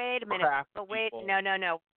 But wait a minute. People.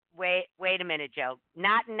 No. Wait a minute, Joe.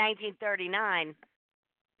 Not in 1939.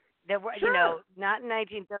 There were, not in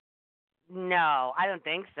 1930. No, I don't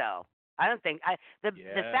think so. The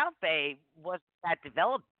South Bay wasn't that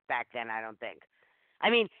developed back then. I don't think. I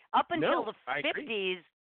mean, up until the 50s,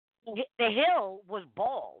 the hill was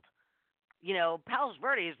bald. Palos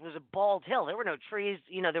Verdes was a bald hill. There were no trees.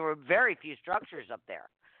 There were very few structures up there.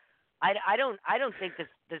 I don't think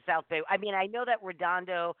the South Bay. I mean, I know that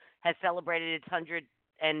Redondo has celebrated its 100th,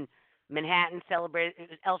 and Manhattan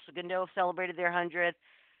celebrated. El Segundo celebrated their 100th.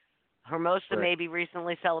 Hermosa maybe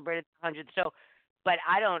recently celebrated 100th. So, but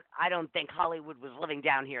I don't think Hollywood was living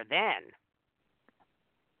down here then.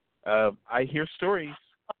 I hear stories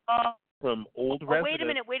from old residents.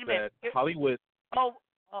 Wait a minute. Hollywood.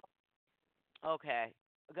 Okay.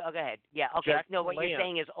 Go ahead. Yeah. Okay. Jack what you're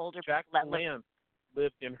saying is older. Jack Lamb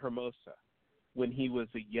lived in Hermosa when he was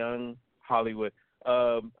a young Hollywood.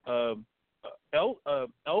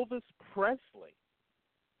 Elvis Presley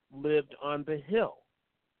lived on the Hill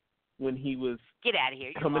when he was Get out of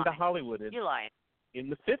here. coming to Hollywood. You're lying. In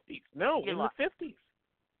the 50s. No, You're in lying. the 50s.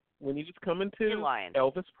 When he was coming to You're lying.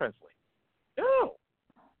 Elvis Presley. No.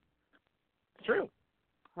 It's true.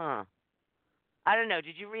 Huh. I don't know.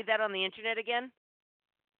 Did you read that on the internet again?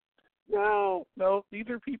 No. These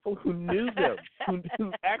are people who knew them,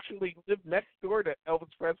 who actually lived next door to Elvis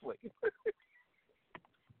Presley.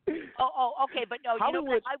 Okay, but no,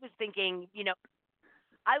 Hollywood. I was thinking,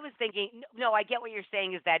 no, I get what you're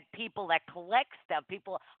saying is that people that collect stuff,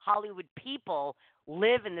 Hollywood people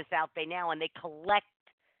live in the South Bay now and they collect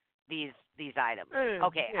these items.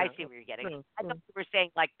 Okay, yeah. I see where you're getting. I thought you were saying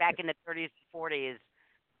like back in the 30s and 40s.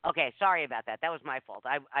 Okay, sorry about that. That was my fault.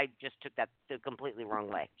 I just took that the completely wrong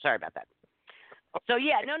way. Sorry about that. So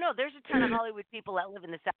yeah, no, there's a ton of Hollywood people that live in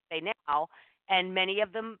the South Bay now, and many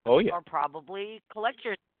of them are probably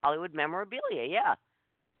collectors of Hollywood memorabilia. Yeah.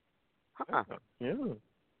 Huh. Yeah.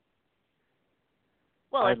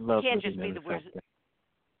 Well, I it love can't just living be in the South Wizard. Bay.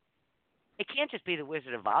 It can't just be the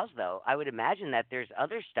Wizard of Oz, though. I would imagine that there's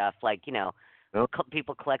other stuff, like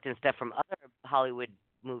people collecting stuff from other Hollywood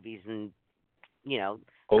movies, and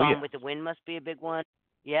Gone with the Wind must be a big one.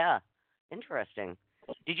 Yeah, interesting.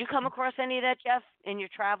 Did you come across any of that, Jeff, in your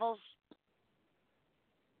travels?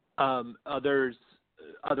 Other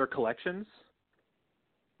collections?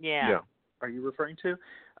 Yeah. Are you referring to?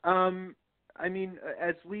 I mean,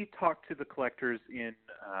 as we talked to the collectors in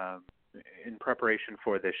preparation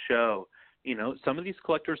for this show, some of these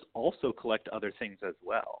collectors also collect other things as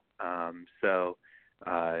well.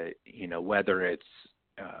 Whether it's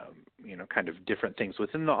kind of different things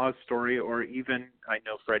within the Oz story, or even I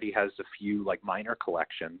know Freddie has a few like minor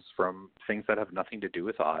collections from things that have nothing to do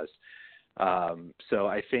with Oz. So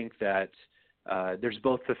I think that there's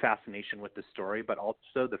both the fascination with the story, but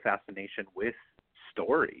also the fascination with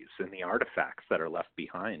stories and the artifacts that are left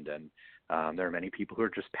behind. And there are many people who are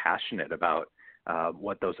just passionate about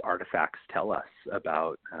what those artifacts tell us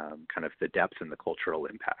about kind of the depth and the cultural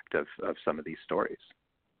impact of some of these stories.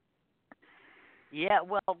 Yeah,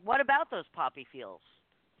 well, what about those poppy fields?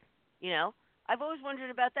 I've always wondered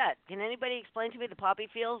about that. Can anybody explain to me the poppy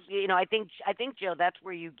fields? I think Joe, that's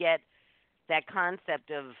where you get that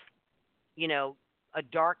concept of, a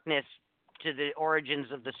darkness to the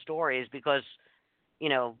origins of the stories, because,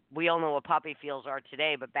 we all know what poppy fields are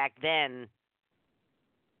today, but back then,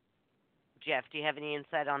 Jeff, do you have any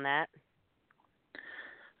insight on that?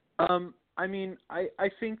 I mean, I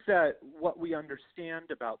think that what we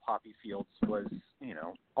understand about poppy fields was,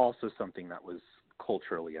 also something that was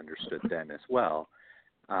culturally understood then as well.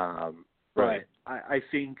 Right. I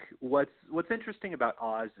think what's interesting about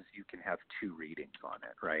Oz is you can have two readings on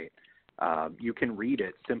it, right? You can read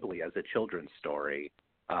it simply as a children's story,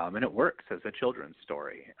 and it works as a children's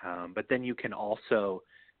story. But then you can also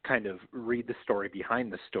kind of read the story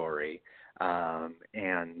behind the story,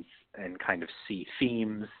 and kind of see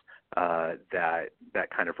themes that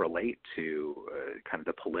kind of relate to kind of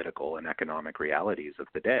the political and economic realities of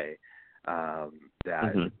the day,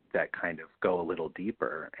 that kind of go a little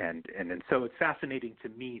deeper. And so it's fascinating to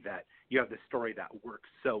me that you have this story that works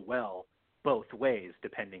so well both ways,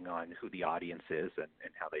 depending on who the audience is and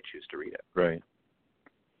how they choose to read it. Right.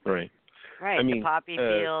 I mean, the poppy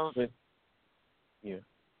fields. Yeah.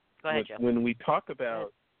 Go ahead, Joe. When we talk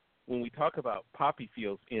about poppy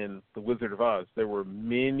fields in The Wizard of Oz, there were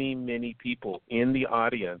many, many people in the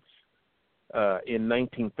audience in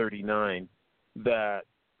 1939 that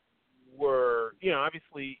were,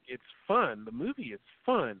 obviously it's fun. The movie is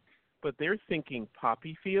fun, but they're thinking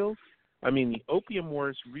poppy fields. I mean, the Opium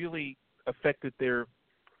Wars really affected their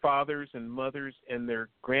fathers and mothers and their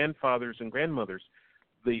grandfathers and grandmothers.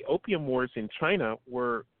 The Opium Wars in China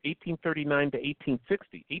were 1839 to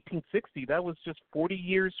 1860. 1860, that was just 40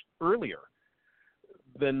 years earlier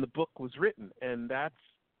than the book was written, and that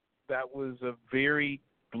was a very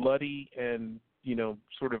bloody and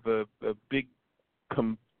sort of a big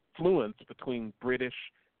confluence between British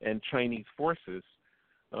and Chinese forces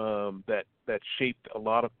that shaped a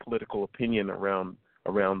lot of political opinion around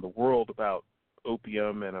the world about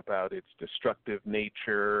opium and about its destructive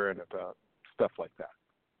nature and about stuff like that.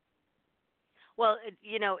 Well,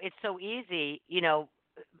 it's so easy,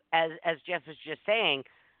 as Jeff was just saying,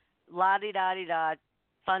 la-di-da-di-da,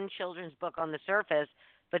 fun children's book on the surface,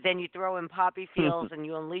 but then you throw in poppy fields and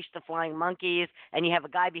you unleash the flying monkeys and you have a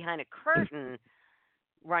guy behind a curtain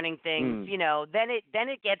running things, then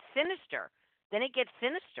it gets sinister.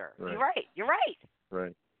 Right. You're right.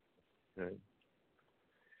 Right.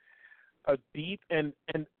 A deep and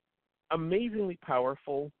amazingly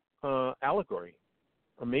powerful allegory.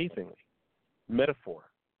 Amazingly. Metaphor.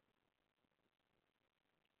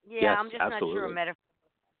 Yeah, yes, I'm just absolutely. not sure a metaphor.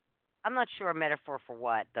 I'm not sure a metaphor for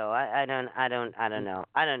what though. I don't know. I don't know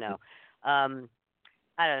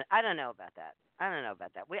about that. I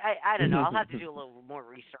don't know. I'll have to do a little more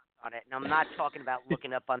research on it. And I'm not talking about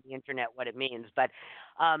looking up on the internet what it means. But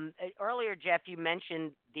earlier, Jeff, you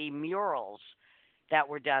mentioned the murals that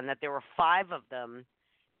were done. That there were 5 of them,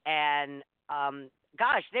 and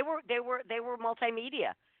gosh, they were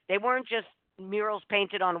multimedia. They weren't just murals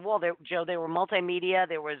painted on a wall. They were multimedia.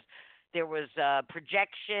 There was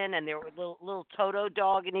projection, and there were little Toto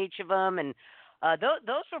dog in each of them, and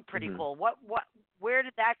those were pretty cool. Where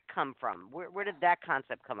did that come from? Where did that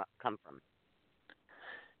concept come from?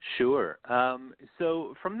 Sure.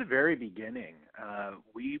 So from the very beginning,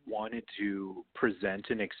 we wanted to present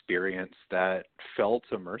an experience that felt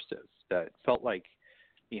immersive, that felt like,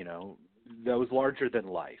 that was larger than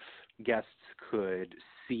life. Guests could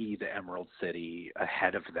see the Emerald City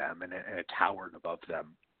ahead of them and a tower above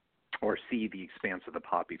them, or see the expanse of the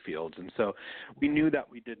poppy fields. And so we knew that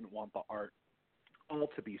we didn't want the art all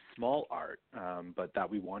to be small art, but that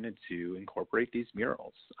we wanted to incorporate these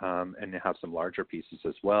murals and have some larger pieces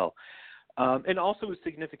as well. And also it was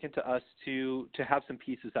significant to us to have some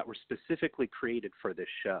pieces that were specifically created for this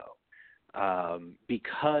show.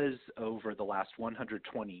 Because over the last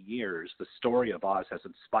 120 years, the story of Oz has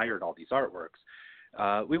inspired all these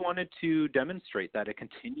artworks. We wanted to demonstrate that it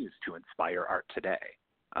continues to inspire art today.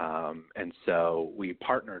 And so we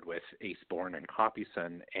partnered with ESMoA and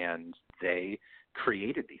Cason, and they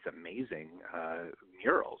created these amazing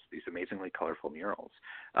murals, these amazingly colorful murals.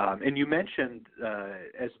 And you mentioned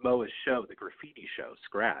ESMoA's show, the graffiti show,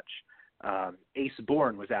 Scratch.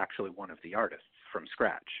 ESMoA was actually one of the artists from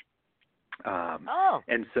Scratch.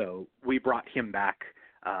 And so we brought him back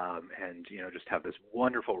and, just have this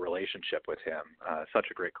wonderful relationship with him, such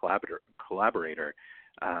a great collaborator.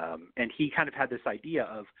 And he kind of had this idea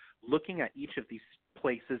of looking at each of these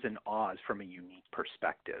places in Oz from a unique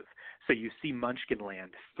perspective. So you see Munchkinland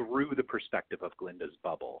through the perspective of Glinda's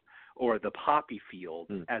bubble, or the poppy field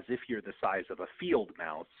as if you're the size of a field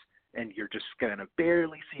mouse, and you're just kind of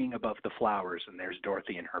barely seeing above the flowers, and there's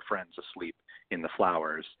Dorothy and her friends asleep in the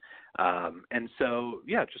flowers. And so,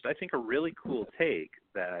 just I think a really cool take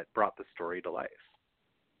that brought the story to life.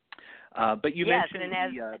 But you mentioned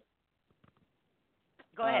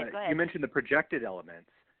Go ahead. You mentioned the projected elements.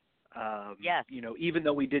 Yes. Even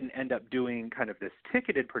though we didn't end up doing kind of this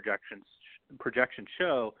ticketed projection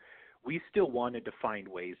show, we still wanted to find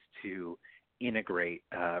ways to integrate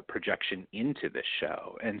projection into this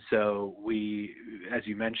show. And so we, as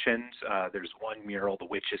you mentioned, there's one mural, The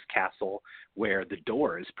Witch's Castle, where the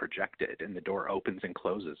door is projected and the door opens and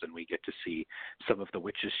closes, and we get to see some of the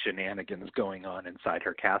witch's shenanigans going on inside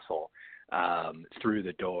her castle through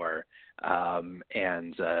the door.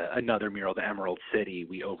 And another mural, The Emerald City,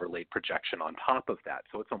 we overlaid projection on top of that.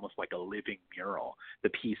 So it's almost like a living mural. The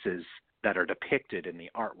pieces that are depicted in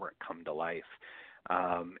the artwork come to life.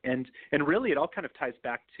 And really it all kind of ties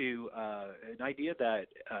back to an idea that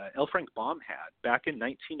L. Frank Baum had. Back in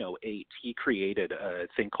 1908, he created a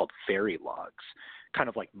thing called fairy logs, kind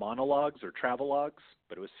of like monologues or travelogues,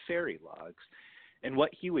 but it was fairy logs. And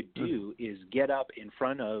what he would do is get up in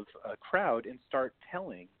front of a crowd and start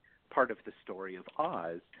telling part of the story of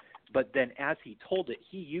Oz. But then as he told it,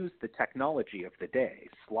 he used the technology of the day,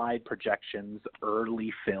 slide projections,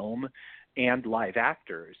 early film, and live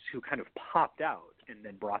actors who kind of popped out and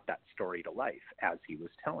then brought that story to life as he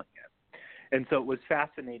was telling it. And so it was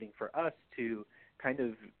fascinating for us to kind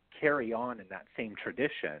of carry on in that same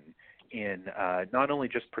tradition in not only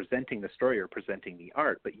just presenting the story or presenting the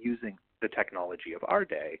art, but using the technology of our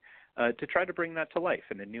day to try to bring that to life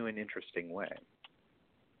in a new and interesting way.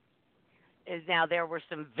 Now, there were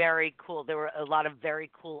a lot of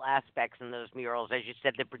very cool aspects in those murals, as you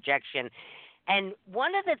said, the projection. And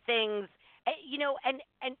one of the things,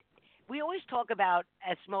 and we always talk about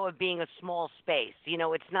ESMoA being a small space.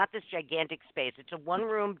 It's not this gigantic space. It's a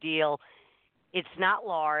one-room deal. It's not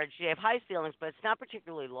large. You have high ceilings, but it's not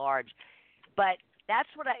particularly large. But that's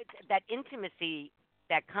that intimacy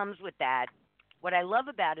that comes with that. What I love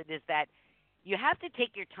about it is that you have to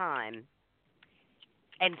take your time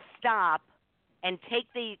and stop and take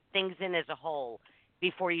the things in as a whole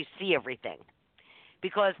before you see everything.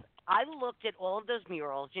 Because I looked at all of those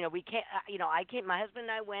murals. My husband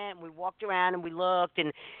and I went, and we walked around and we looked,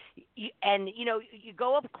 and you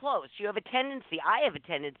go up close. I have a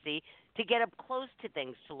tendency to get up close to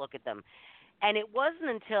things to look at them. And it wasn't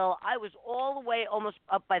until I was all the way almost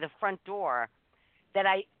up by the front door that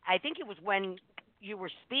I think it was when you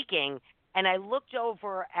were speaking, and I looked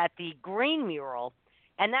over at the green mural,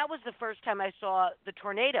 and that was the first time I saw the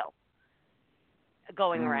tornado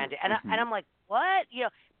going around it. And I'm like, what?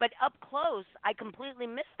 But up close, I completely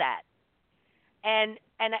missed that. And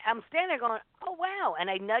I'm standing there going, oh, wow. And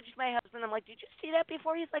I nudged my husband. I'm like, did you see that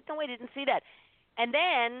before? He's like, no, I didn't see that. And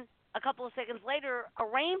then a couple of seconds later, a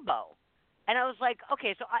rainbow. And I was like,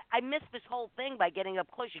 okay, so I missed this whole thing by getting up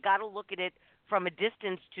close. You got to look at it from a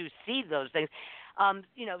distance to see those things.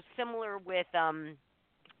 Similar with,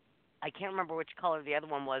 I can't remember which color the other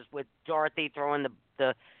one was, with Dorothy throwing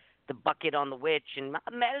the bucket on the witch and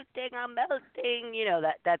I'm melting,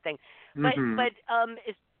 that thing. But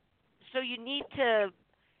so you need to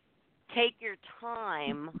take your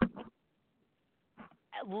time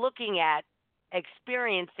looking at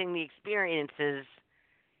experiencing the experiences,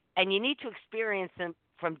 and you need to experience them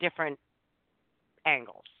from different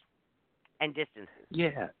angles and distances.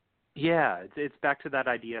 Yeah. It's back to that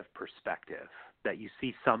idea of perspective, that you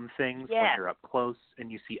see some things when you're up close and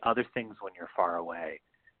you see other things when you're far away.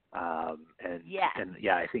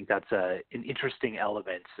 I think that's an interesting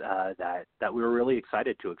element that we were really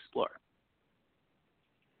excited to explore.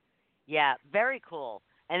 Yeah, very cool.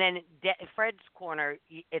 And then Fred's Corner,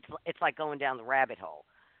 it's like going down the rabbit hole.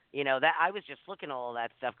 That I was just looking at all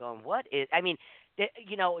that stuff, going, what is? I mean,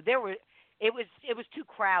 there were. It was too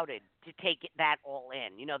crowded to take that all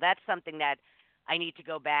in. That's something that I need to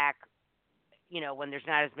go back. When there's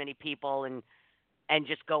not as many people and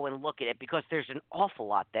just go and look at it because there's an awful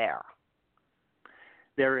lot there.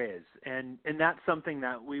 There is, and that's something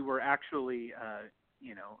that we were actually,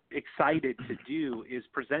 excited to do, is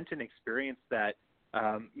present an experience that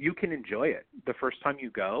you can enjoy it the first time you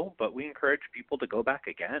go, but we encourage people to go back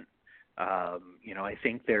again. I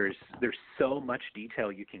think there's so much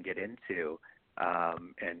detail you can get into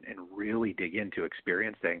and really dig into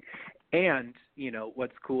experiencing. And,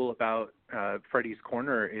 what's cool about Freddie's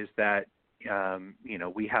Corner is that,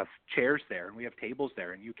 we have chairs there and we have tables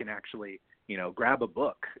there, and you can actually, grab a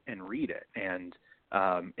book and read it and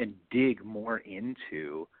dig more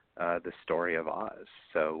into the story of Oz.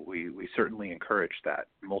 So we certainly encourage that,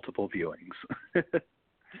 multiple viewings.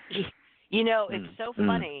 It's so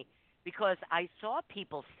funny because I saw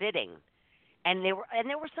people sitting, and there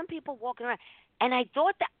were some people walking around, and I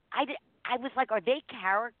thought that I was like, are they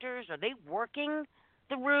characters? Are they working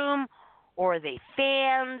the room, or are they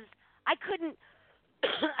fans? I couldn't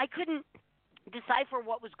decipher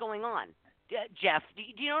what was going on. Jeff, do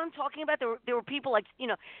you know what I'm talking about? There were people like,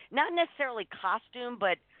 not necessarily costume,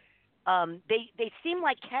 but they seem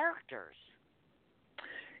like characters.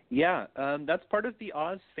 Yeah, that's part of the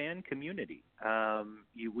Oz fan community.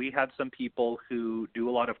 We have some people who do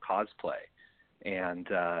a lot of cosplay, and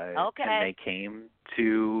they came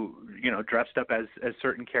to, dressed up as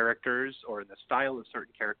certain characters or in the style of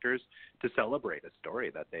certain characters to celebrate a story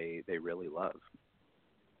that they really love.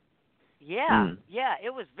 Yeah,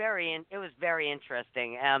 it was very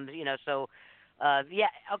interesting.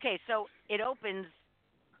 Okay, so it opens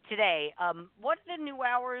today. What are the new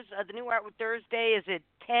hours? The new hour Thursday, is it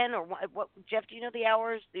 10 or what? Jeff, do you know the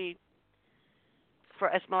hours for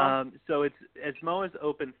ESMoA? So ESMoA is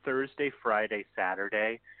open Thursday, Friday,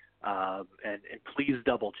 Saturday, and please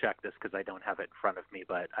double check this because I don't have it in front of me,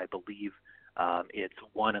 but I believe it's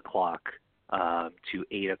 1 o'clock to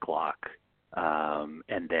 8 o'clock.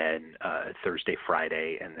 And then Thursday,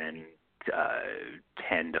 Friday, and then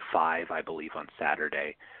 10 to 5, I believe, on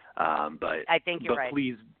Saturday. But I think you're right.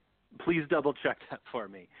 Please double check that for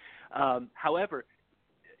me. However,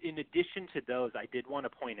 in addition to those, I did want to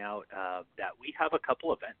point out that we have a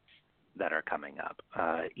couple events that are coming up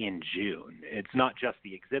in June. It's not just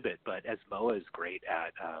the exhibit, but ESMoA is great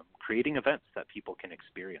at creating events that people can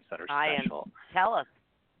experience that are special. Tell us.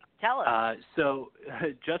 So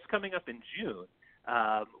just coming up in June,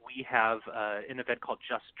 we have an event called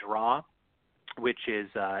Just Draw, which is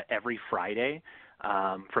every Friday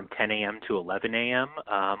from 10 a.m. to 11 a.m.,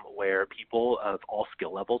 where people of all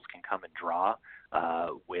skill levels can come and draw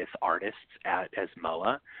with artists at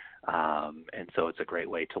ESMoA. And so it's a great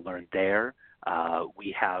way to learn there.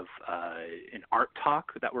 We have an art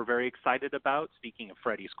talk that we're very excited about. Speaking of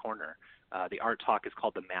Freddie's Corner, the art talk is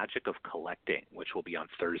called The Magic of Collecting, which will be on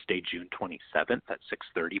Thursday, June 27th at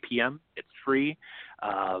 6:30 p.m. It's free.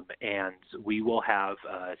 And we will have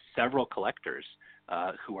several collectors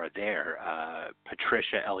who are there.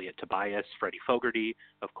 Patricia Elliott Tobias, Freddie Fogarty,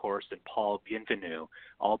 of course, and Paul Bienvenu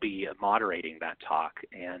all be moderating that talk.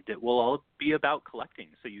 And it will all be about collecting,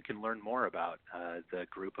 so you can learn more about the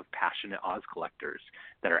group of passionate Oz collectors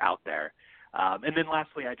that are out there. And then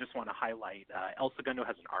lastly, I just want to highlight El Segundo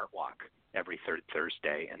has an art walk every third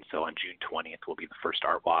Thursday, and so on June 20th will be the first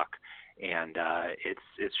art walk. And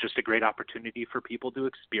it's just a great opportunity for people to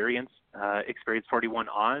experience 41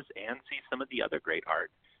 Oz and see some of the other great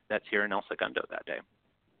art that's here in El Segundo that day.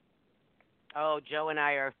 Oh, Joe and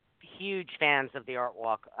I are huge fans of the art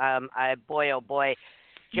walk. Boy, oh boy,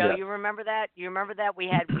 Joe, yeah. You remember that? We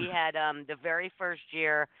had the very first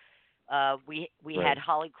year we right. had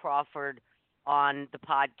Holly Crawford on the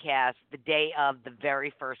podcast the day of the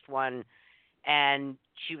very first one, and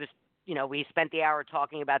she was, we spent the hour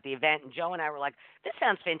talking about the event, and Joe and I were like, this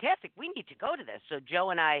sounds fantastic. We need to go to this. So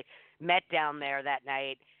Joe and I met down there that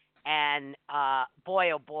night, and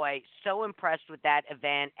boy, oh boy, so impressed with that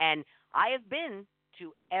event. And I have been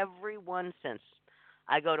to every one since.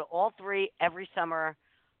 I go to all three every summer.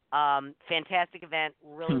 Fantastic event.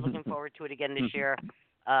 Really looking forward to it again this year.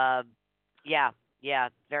 Yeah,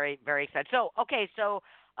 very, very excited. So, okay,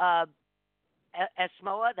 ESMoA,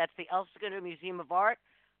 that's the El Segundo Museum of Art,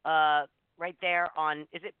 right there on,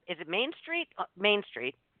 is it Main Street? Main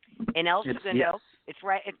Street in El Segundo. Yes. It's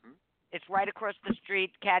right. It's right across the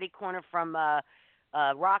street, catty corner from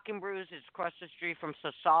Rock and Brews. It's across the street from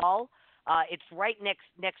Sosal. It's right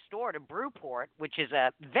next door to Brewport, which is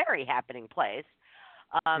a very happening place.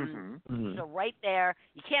 So right there,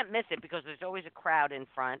 you can't miss it because there's always a crowd in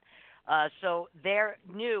front. So their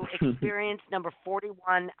new experience number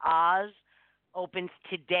 41 Oz opens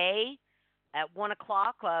today at 1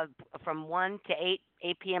 o'clock from 1 to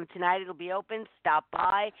 8 p.m. tonight. It'll be open. Stop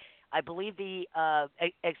by. I believe the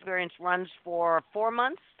experience runs for 4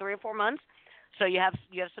 months, 3 or 4 months. So you have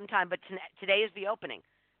some time. But today is the opening.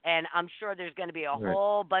 And I'm sure there's going to be a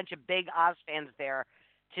whole bunch of big Oz fans there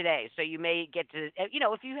today. So you may get to, if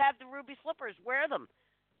you have the ruby slippers, wear them.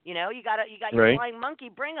 You got your flying monkey,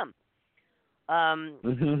 bring them.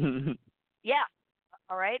 Yeah.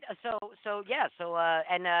 All right. So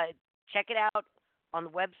check it out on the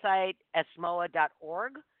website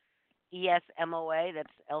ESMoA.org, ESMoA.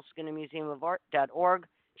 That's Elskina Museum of Art.org.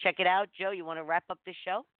 Check it out, Joe. You want to wrap up this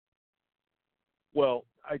show? Well,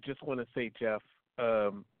 I just want to say, Jeff,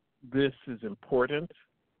 this is important.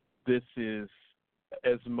 This is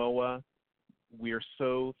ESMoA. We're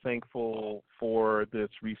so thankful for this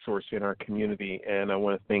resource in our community, and I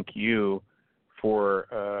want to thank you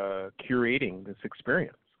for curating this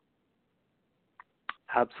experience.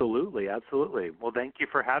 Absolutely. Well, thank you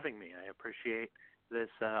for having me. I appreciate this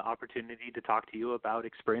opportunity to talk to you about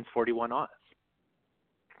Experience 41 Oz.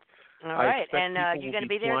 All right, and you're going to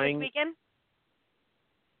be there this weekend?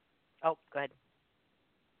 Oh, go ahead.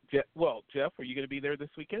 Jeff, are you going to be there this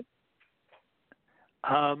weekend?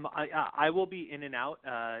 I will be in and out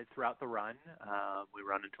throughout the run. We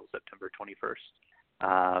run until September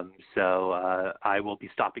 21st. So I will be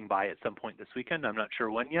stopping by at some point this weekend. I'm not sure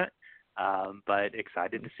when yet, but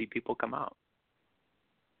excited to see people come out.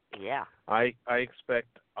 Yeah. I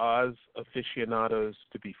expect Oz aficionados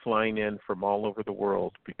to be flying in from all over the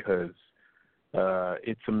world because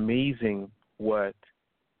it's amazing what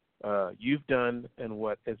you've done and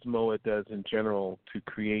what ESMoA does in general to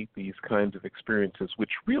create these kinds of experiences,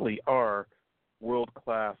 which really are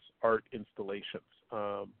world-class art installations.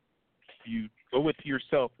 You owe it to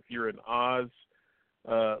yourself if you're an Oz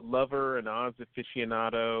lover, an Oz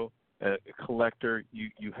aficionado, a collector,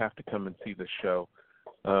 you have to come and see this show.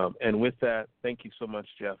 And with that, thank you so much,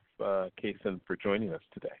 Jeff Cason, for joining us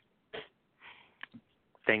today.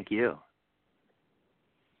 Thank you.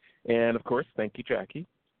 And, of course, thank you, Jackie.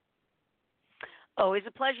 Always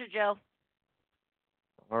a pleasure, Joe.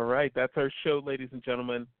 All right, that's our show, ladies and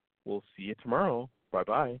gentlemen. We'll see you tomorrow.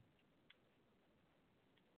 Bye-bye.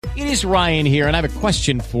 It is Ryan here, and I have a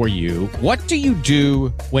question for you. What do you do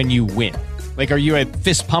when you win? Like, are you a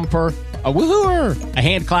fist pumper, a woohooer, a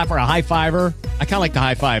hand clapper, a high fiver? I kind of like the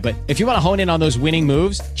high five, but if you want to hone in on those winning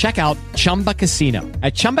moves, check out Chumba Casino.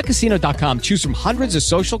 At ChumbaCasino.com, choose from hundreds of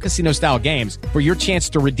social casino-style games for your chance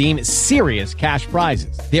to redeem serious cash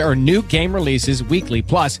prizes. There are new game releases weekly,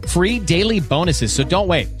 plus free daily bonuses, so don't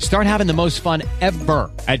wait. Start having the most fun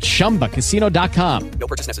ever at ChumbaCasino.com. No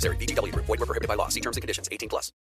purchase necessary. VGW Group. Void where prohibited by law. See terms and conditions. 18+.